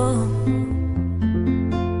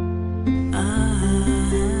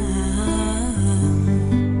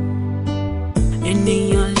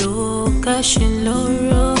 Ènìyàn ló kẹ́sìn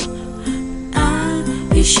lóró,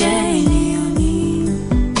 iṣẹ́ ènìyàn ni.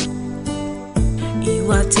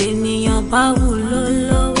 Ìwà tènìyàn bá wù ló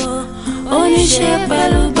lọ́wọ́, ó ní ṣe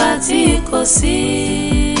pẹ̀lú gbà tí kò sí.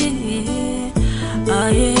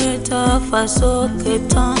 Ayé tó fà sókè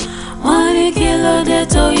tán, wọ́n ní kí ló dé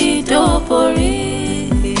tó yí dóborí.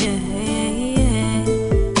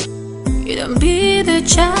 You don't be the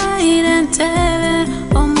child and tell it,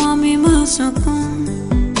 ọmọ mi máa sunkún.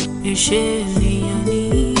 Iṣẹ́ ènìyàn ni.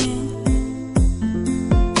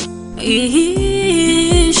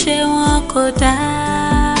 Iṣẹ́ wọn kò dáa.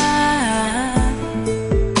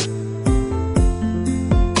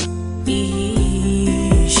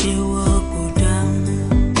 Iṣẹ́ wọn kò dáa.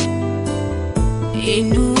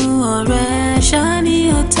 Inú ọ̀rẹ́ ṣá ni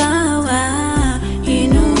ọ̀tá wà.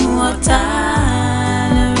 Inú ọ̀tá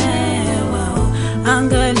lọ̀rẹ́ wà o.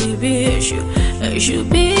 Áńgẹ́lì bí èṣù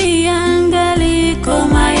bí áńgẹ́lì kò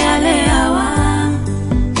máa yálé àwa.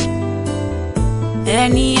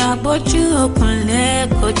 Ẹni àbójú òkùnlé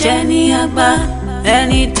kò jẹ́ ní àgbà.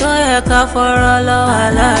 Ẹni tó yẹ ká fọ̀rọ̀ lọ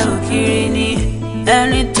aláàrò kiri ni.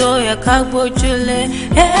 Ẹni tó yẹ ká gbójúlé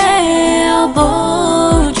ọbọ̀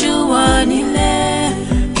ojú wa nílé.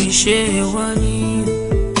 Iṣẹ́ wa ni.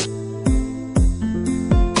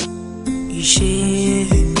 Iṣẹ́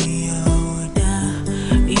ènìyàn ò dá.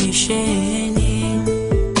 Iṣẹ́ ẹni.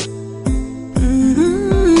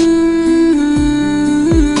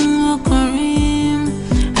 Ọkùnrin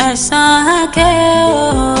ẹ̀san àkẹ́ o.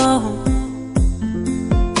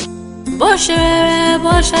 Bó ṣe rere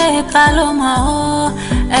bó ṣe ìkà ló máa ó.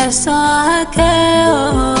 Ẹ̀san àkẹ́ o.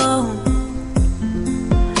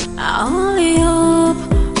 I only hope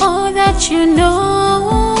all that you know.